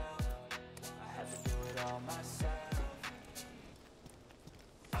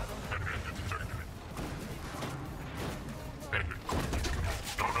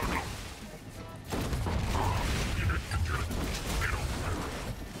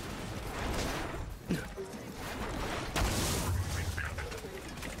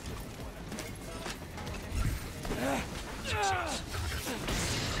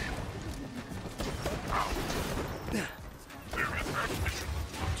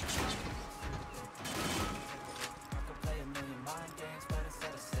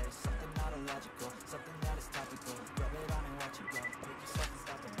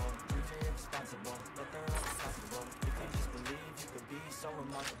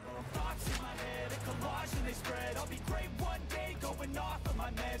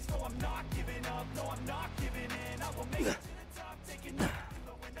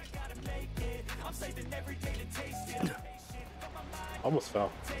 Almost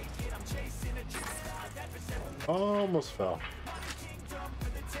fell. Almost fell.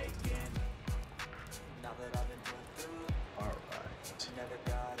 Alright.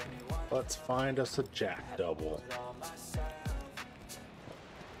 Let's find us a jack double.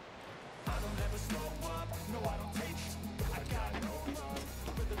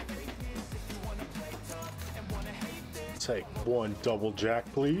 Take one double jack,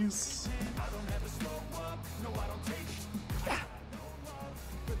 please.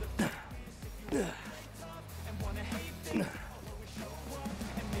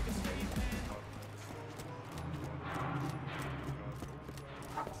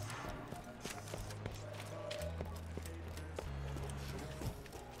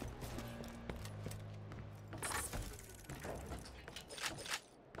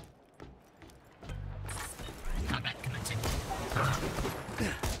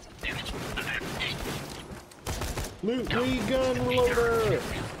 Loot me gun loader!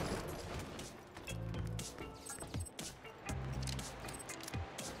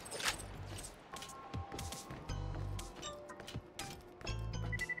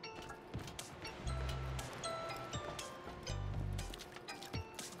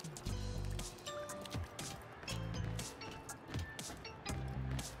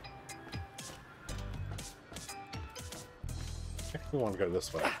 We want to go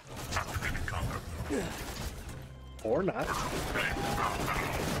this way. Or not.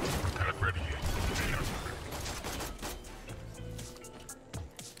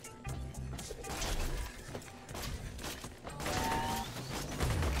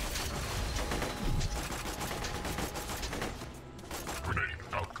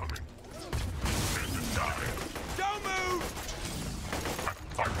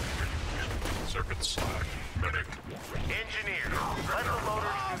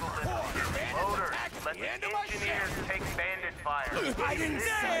 I didn't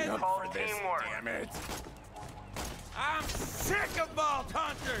sign up for this, damn it! I'm sick of vault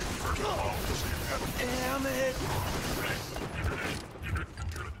hunters! Damn it!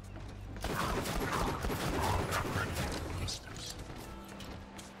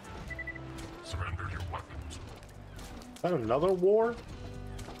 Surrender your weapons. Is that another war?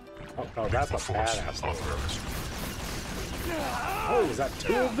 Oh, no, that's a badass war. Oh, is that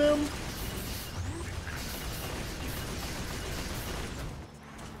two of them?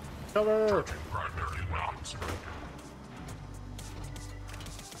 Cover! Primary non-surrender.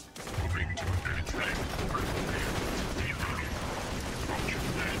 Moving to engage.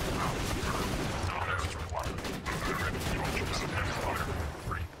 Not as required.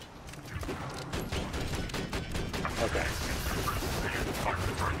 Okay.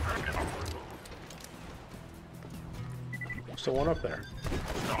 Still one up there.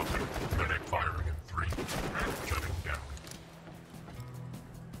 Stop it. Medic firing in 3. Shutting down.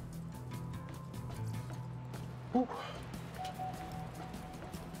 Whew.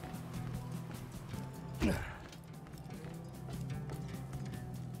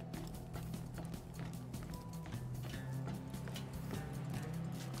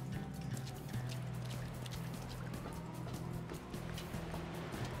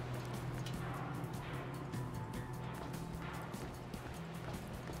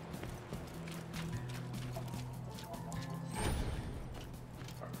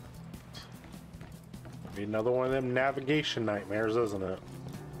 Be another one of them navigation nightmares, isn't it?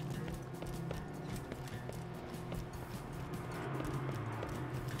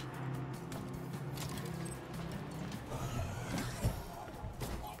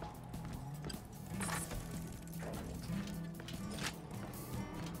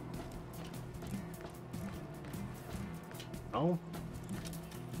 Oh.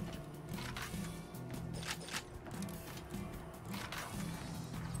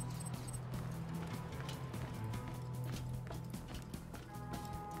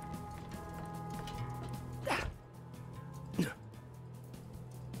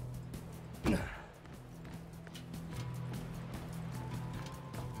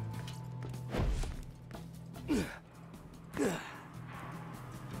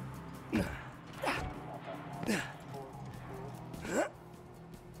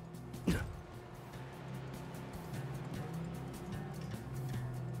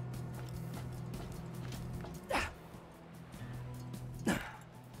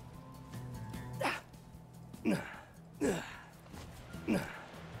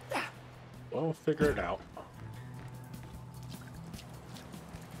 We'll figure it out.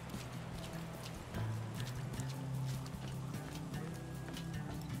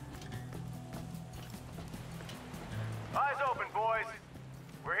 Eyes open, boys.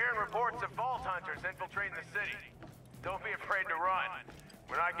 We're hearing reports of vault hunters infiltrating the city. Don't be afraid to run.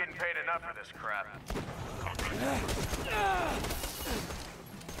 We're not getting paid enough for this crap.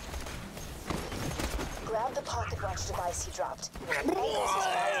 Grab the pocket watch device he dropped. Anchors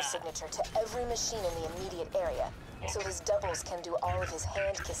his biosignature to every machine in the immediate area, so his doubles can do all of his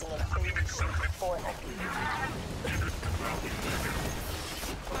hand-kissing and baby shooting for him.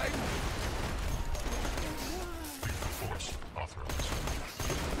 Force authorized.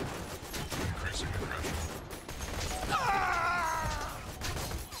 Increasing aggression.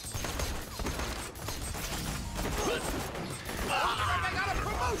 I got a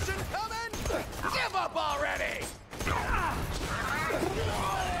promotion coming! Give up already!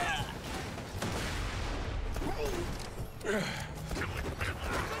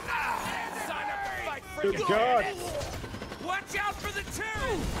 Sign up to fight for Good God! Watch out for the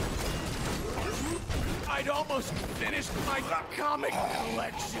Turd! I'd almost finished my comic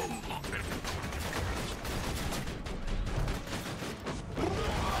collection.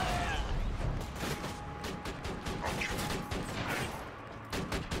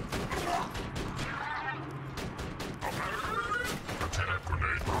 Lieutenant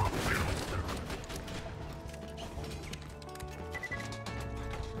Grenade available.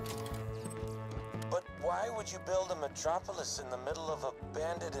 But why would would you build a metropolis in the middle of a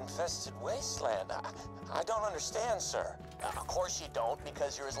bandit-infested wasteland? I don't understand, sir. Of course you don't,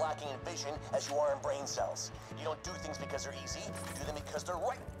 because you're as lacking in vision as you are in brain cells. You don't do things because they're easy, you do them because they're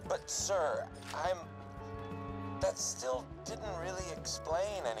right. But, sir, that still didn't really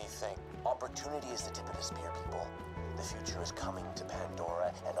explain anything. Opportunity is the tip of the spear, people. The future is coming to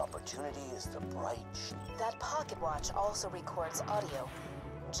Pandora, and opportunity is the bright... That pocket watch also records audio.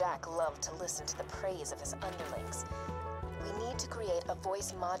 Jack loved to listen to the praise of his underlings. We need to create a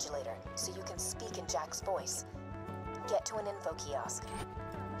voice modulator so you can speak in Jack's voice. Get to an info kiosk.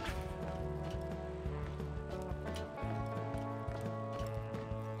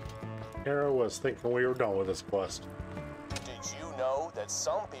 Hera was thinking we were done with this quest. Did you know that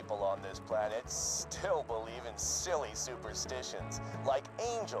some people on this planet still believe in silly superstitions, like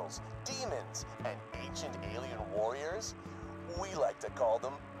angels, demons, and ancient alien warriors? We like to call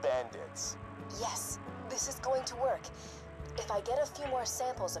them bandits. Yes, this is going to work. If I get a few more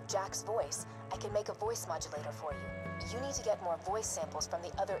samples of Jack's voice, I can make a voice modulator for you. You need to get more voice samples from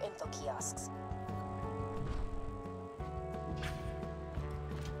the other info kiosks.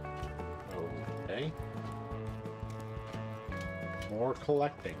 Okay. More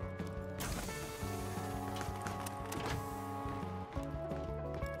collecting.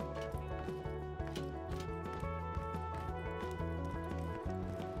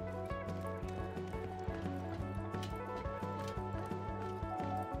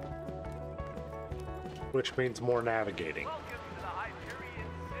 Which means more navigating. Welcome to the Hyperion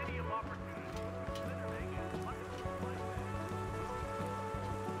City of Opportunity.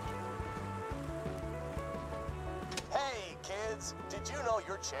 Hey, kids! Did you know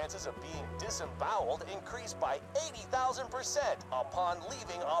your chances of being disemboweled increase by 80,000% upon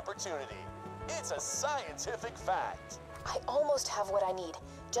leaving Opportunity? It's a scientific fact. I almost have what I need.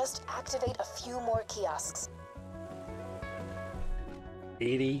 Just activate a few more kiosks.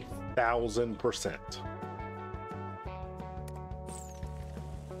 80,000%.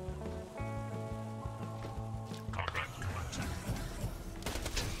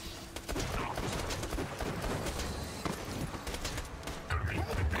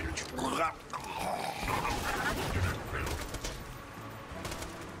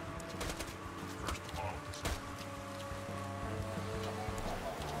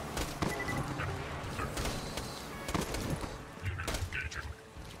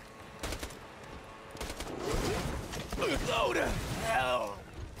 Go to hell!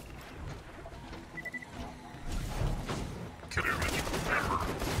 Kill damage. Hammer.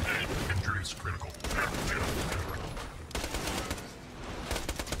 And injury is critical.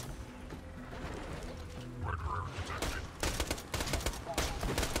 Murderer detected.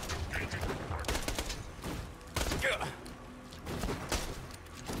 Engaging.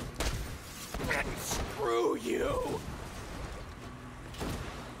 Screw you!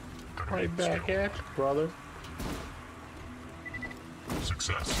 Right back at you, brother.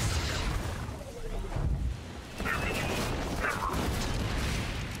 Success. Damage. Hammer.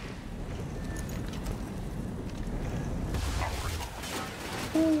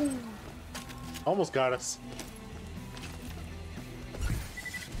 Almost got us.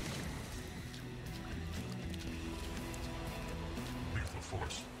 Lethal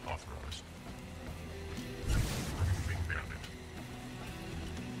force authorized. Removing bandit.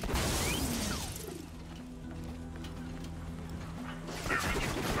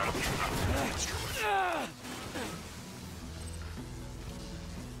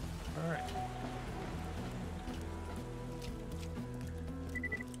 All right.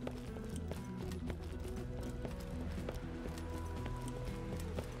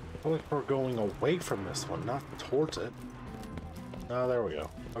 I feel like we're going away from this one, not towards it. Oh, there we go.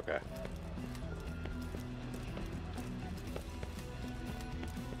 Okay.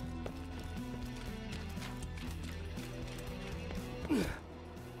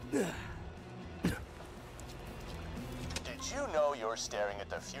 Did you know you're staring at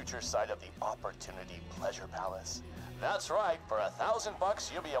the future side of the Opportunity Pleasure Palace? That's right, for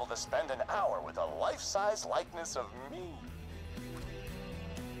 $1,000 you'll be able to spend an hour with a life-size likeness of me.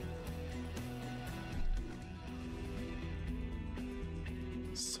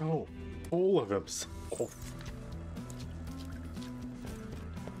 So full of himself.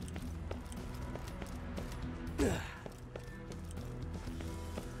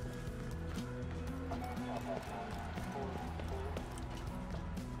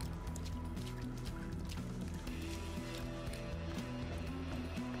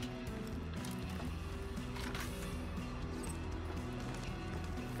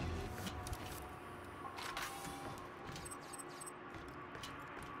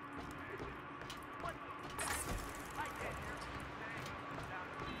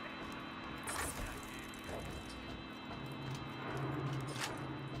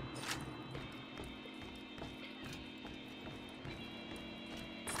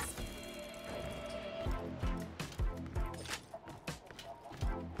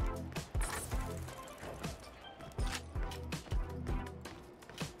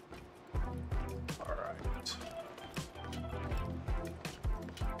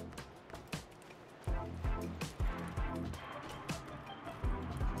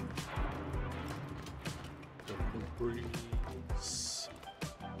 Breeze.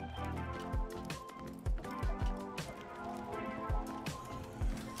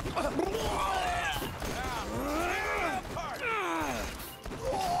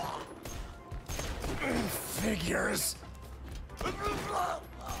 Figures.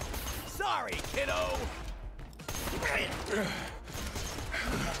 Sorry, kiddo.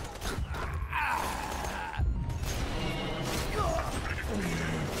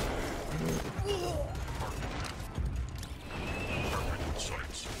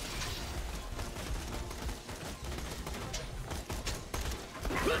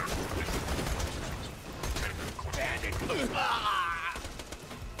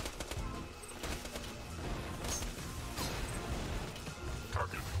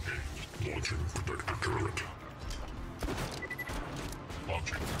 Target engaged. Launching protector turret.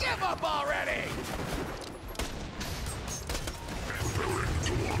 Launching. Give up already! Preparing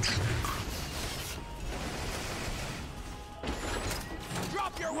to launch.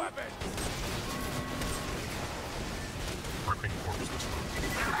 Drop your weapon! Prepping corpse system.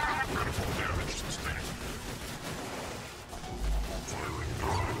 Critical damage sustained. Firing.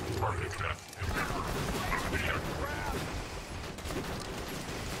 Target death.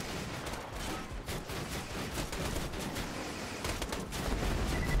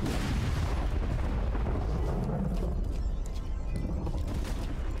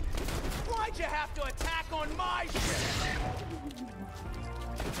 Why'd you have to attack on my ship?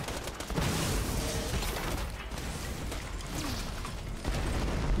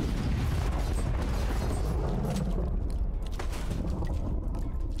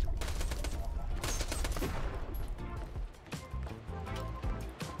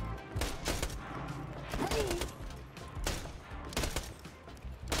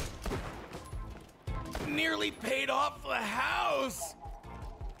 Nearly paid off the house!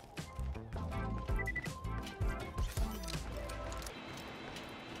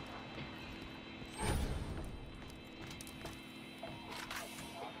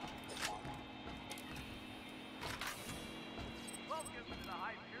 Welcome to the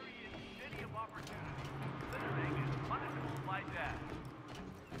Hyperion City of Opportunity. Littering is punishable by death.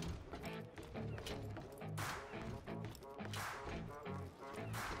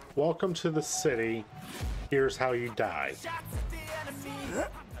 Welcome to the city. Here's how you die.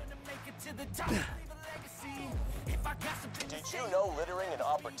 Did you know littering an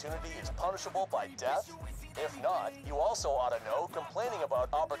opportunity is punishable by death? If not, you also ought to know complaining about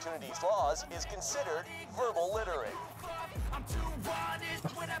opportunities laws is considered verbal littering. I'm too honest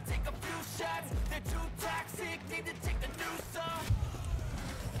when I take a few shots. They're too toxic, need to take the noose off.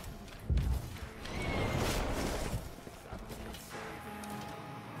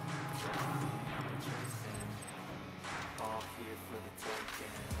 All here for the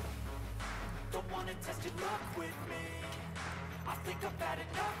taking. Don't wanna test your luck with me. I think I've had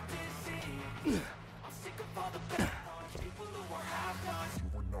enough disease. I'm sick of all the bad thoughts, people who are half-nots. You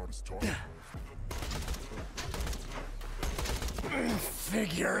were not as tall.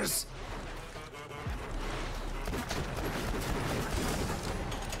 Figures.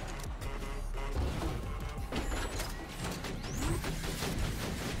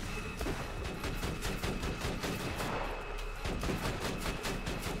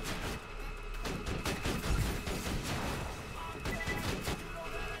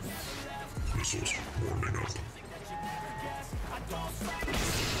 Missiles warming up.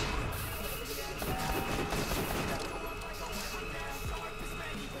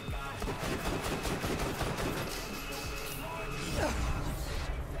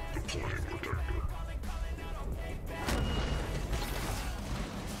 Deploying protector.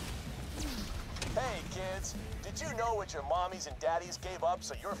 Hey kids, did you know what your mommies and daddies gave up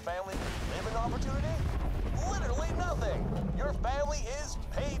so your family could live in opportunity? Literally nothing. Your family is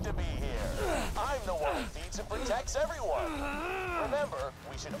paid to be here. I'm the one who feeds and protects everyone. Remember,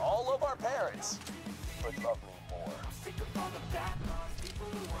 we should all love our parents, but love me more. You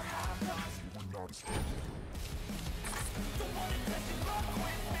were not as tall.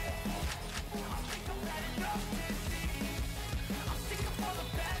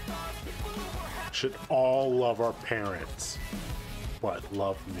 Should all love our parents, but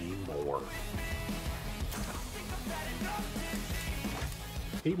love me more.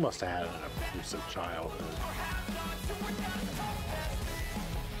 He must have had an abusive childhood.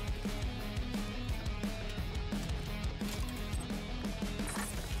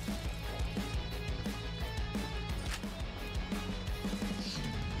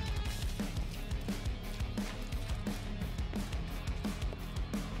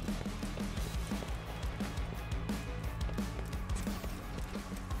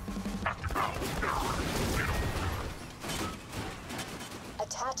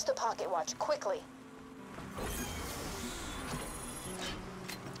 Attach the pocket watch quickly.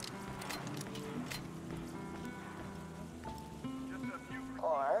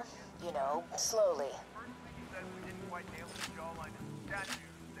 Or, you know, slowly. He says we didn't quite nail his jawline and statues,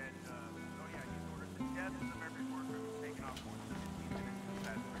 and, oh yeah, he's ordered the deaths of every worker who's taken off more than 15 minutes in the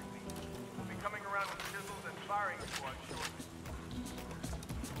past 3 weeks. We'll be coming around with chisels and firing squad shortly.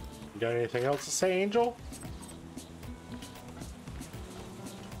 You got anything else to say, Angel?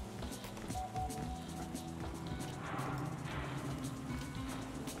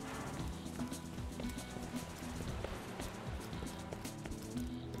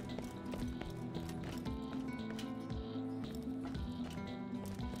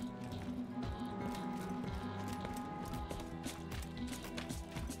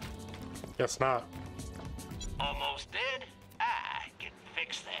 Guess not. Almost dead? I can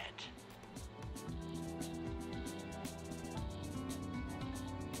fix that.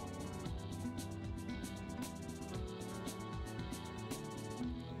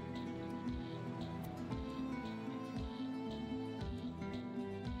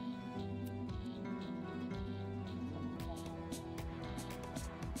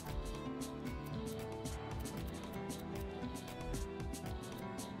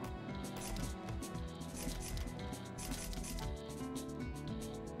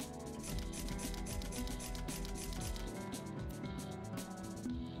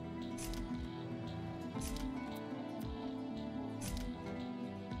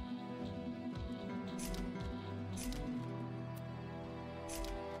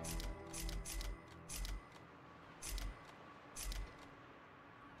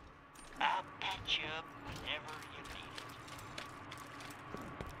 I'll patch you up whenever you need it.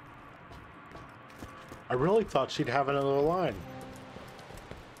 I really thought she'd have another line.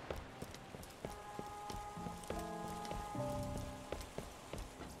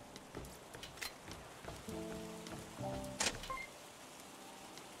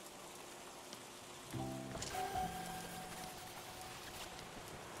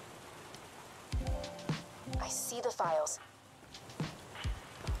 I see the files.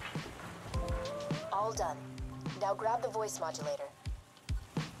 All done. Now grab the voice modulator.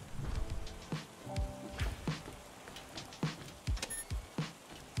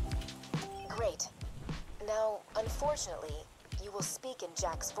 Great. Now, unfortunately, you will speak in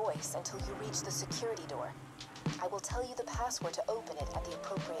Jack's voice until you reach the security door. I will tell you the password to open it at the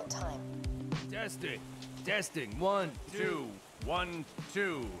appropriate time. Testing. Testing. 1, 2, 1,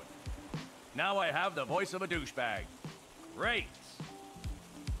 2. Now I have the voice of a douchebag. Great.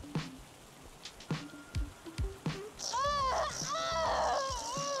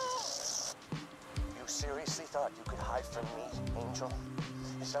 You seriously thought you could hide from me, Angel?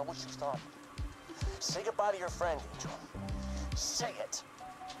 Is that what you thought? Say goodbye to your friend, Angel. Say it.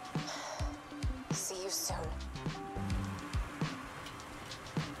 See you soon.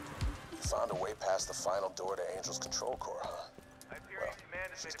 You found a way past the final door to Angel's control core, huh? Well,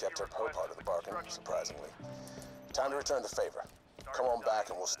 she's kept her part of the bargain, surprisingly. Time to return the favor. Come on back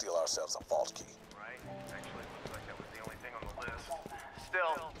and we'll steal ourselves a vault key. Right? Actually, it looks like that was the only thing on the list.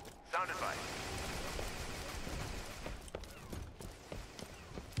 Still, sound advice.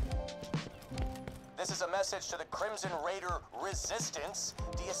 This is a message to the Crimson Raider Resistance.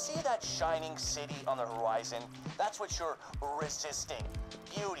 Do you see that shining city on the horizon? That's what you're resisting.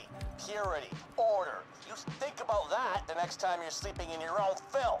 Beauty, purity, order. You think about that the next time you're sleeping in your own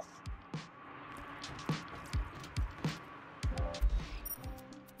filth.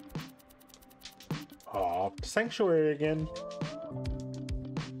 Aw, Sanctuary again.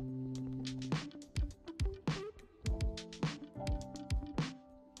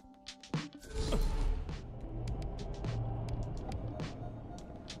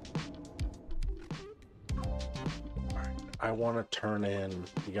 I want to turn in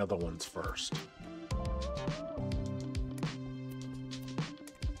the other ones first.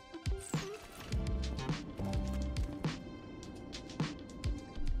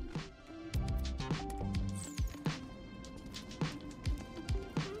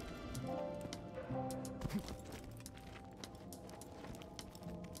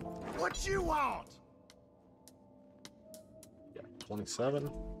 What you want? Yeah,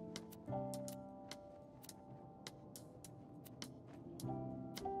 27.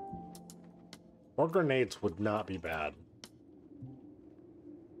 More grenades would not be bad.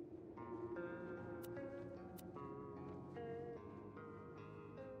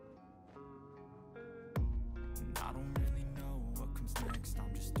 I don't really know what comes next.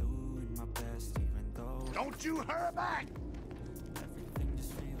 I'm just doing my best, even though Don't you hurry back! everything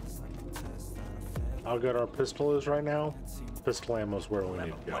just feels like a test that I failed. How good our pistol is right now. It seemed pistol ammo is where we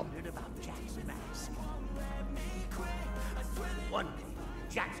need to go. Wondered about Jack's mask. One day,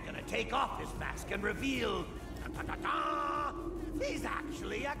 Jack's gonna take off his mask and reveal, ta-ta-ta-ta, he's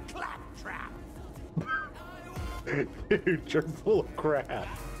actually a claptrap. Dude, you're full of crap.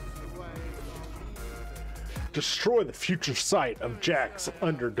 Destroy the future site of Jack's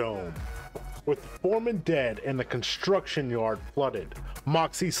Underdome. With the foreman dead and the construction yard flooded,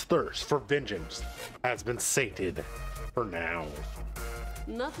 Moxie's thirst for vengeance has been sated for now.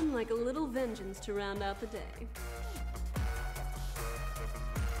 Nothing like a little vengeance to round out the day.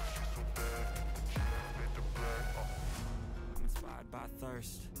 I'm inspired by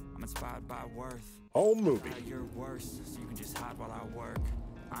thirst. I'm inspired by worth. Whole movie. You're worse, so you can just hide while I work.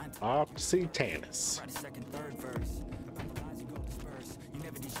 Off to see Tannis. Write a second, third verse. About the lies you go disperse. You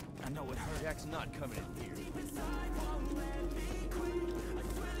never did shit, I know it hurt. Jack's not coming in here.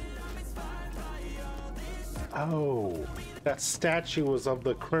 Oh, that statue was of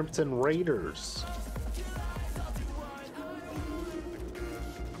the Crimson Raiders.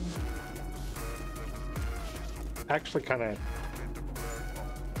 Actually, kind of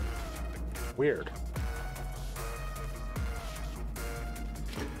weird.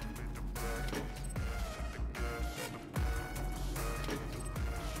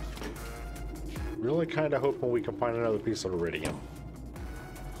 Really kind of hoping we can find another piece of iridium.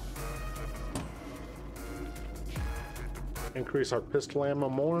 Increase our pistol ammo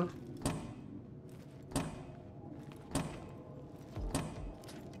more.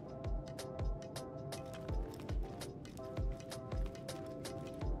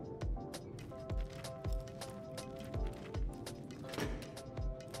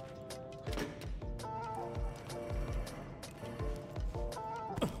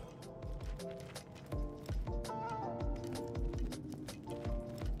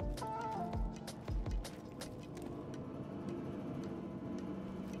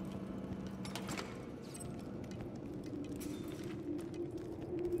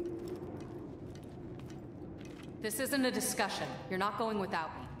 This isn't a discussion. You're not going without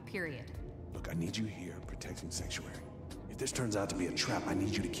me, period. Look, I need you here protecting Sanctuary. If this turns out to be a trap, I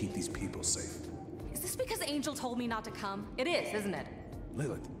need you to keep these people safe. Is this because Angel told me not to come? It is, isn't it?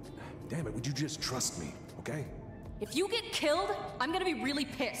 Lilith, damn it, would you just trust me, okay? If you get killed, I'm gonna be really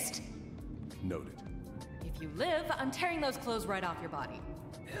pissed. Noted. If you live, I'm tearing those clothes right off your body.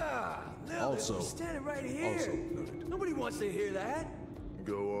 Yeah, Lilith, Also- we're standing right here. also noted. Nobody wants to hear that.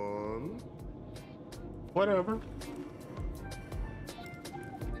 Go on. Whatever.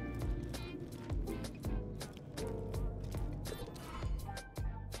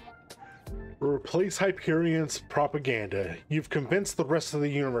 Replace Hyperion's propaganda. You've convinced the rest of the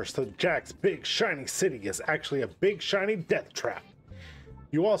universe that Jack's big shiny city is actually a big shiny death trap.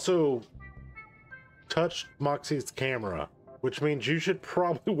 You also touched Moxie's camera, which means you should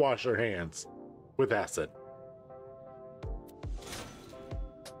probably wash your hands with acid.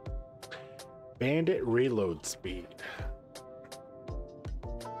 Bandit reload speed.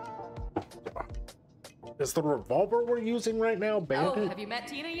 Is the revolver we're using right now Bandit? Oh, have you met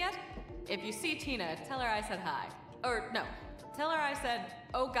Tina yet? If you see Tina, tell her I said hi. Or no, tell her I said,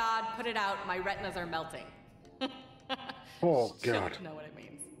 oh God, put it out, my retinas are melting. Oh She'll God. know what it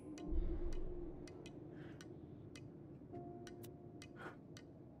means.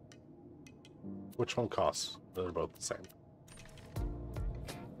 Which one costs? They're both the same.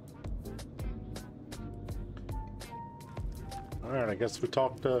 Alright, I guess we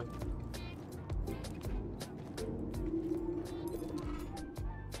talked to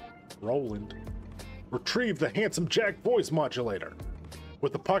Roland. Retrieve the Handsome Jack voice modulator.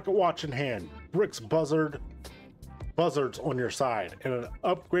 With the pocket watch in hand, Brick's buzzards on your side, and an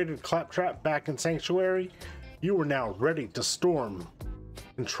upgraded claptrap back in Sanctuary, you are now ready to storm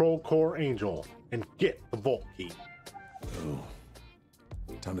Control Core Angel and get the vault key. Oh.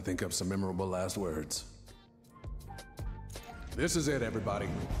 Time to think up some memorable last words. This is it, everybody.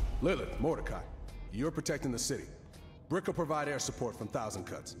 Lilith, Mordecai, you're protecting the city. Brick will provide air support from Thousand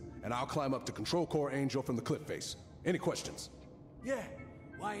Cuts, and I'll climb up to Control Core Angel from the cliff face. Any questions? Yeah,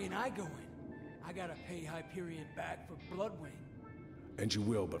 why ain't I going? I gotta pay Hyperion back for Bloodwing. And you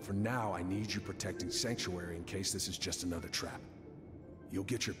will, but for now, I need you protecting Sanctuary in case this is just another trap. You'll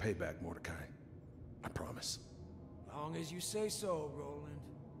get your payback, Mordecai. I promise. Long as you say so, Roland.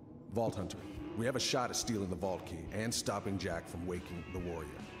 Vault Hunter, we have a shot at stealing the vault key and stopping Jack from waking the warrior.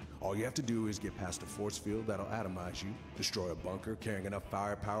 All you have to do is get past a force field that'll atomize you, destroy a bunker carrying enough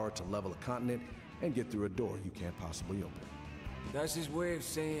firepower to level a continent, and get through a door you can't possibly open. That's his way of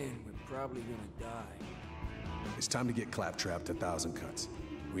saying we're probably gonna die. It's time to get Claptrap to Thousand Cuts.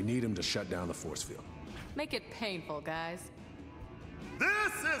 We need him to shut down the force field. Make it painful, guys.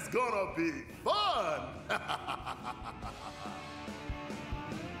 This is gonna be fun!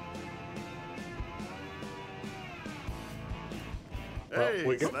 Hey,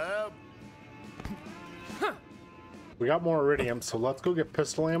 we Slab. We got more iridium, so let's go get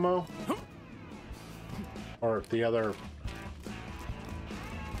pistol ammo. Or the other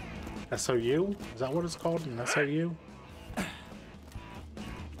SOU? Is that what it's called? An SOU?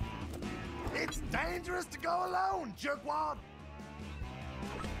 It's dangerous to go alone, jerkwad.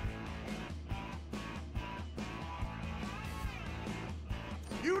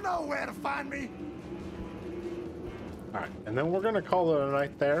 You know where to find me. Alright, and then we're gonna call it a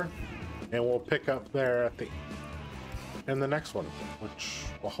night there, and we'll pick up there at in the next one, which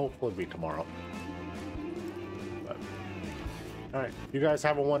will hopefully be tomorrow. Alright, you guys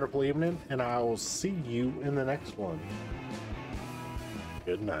have a wonderful evening, and I will see you in the next one.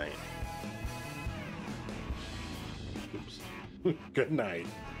 Good night. Oops. Good night.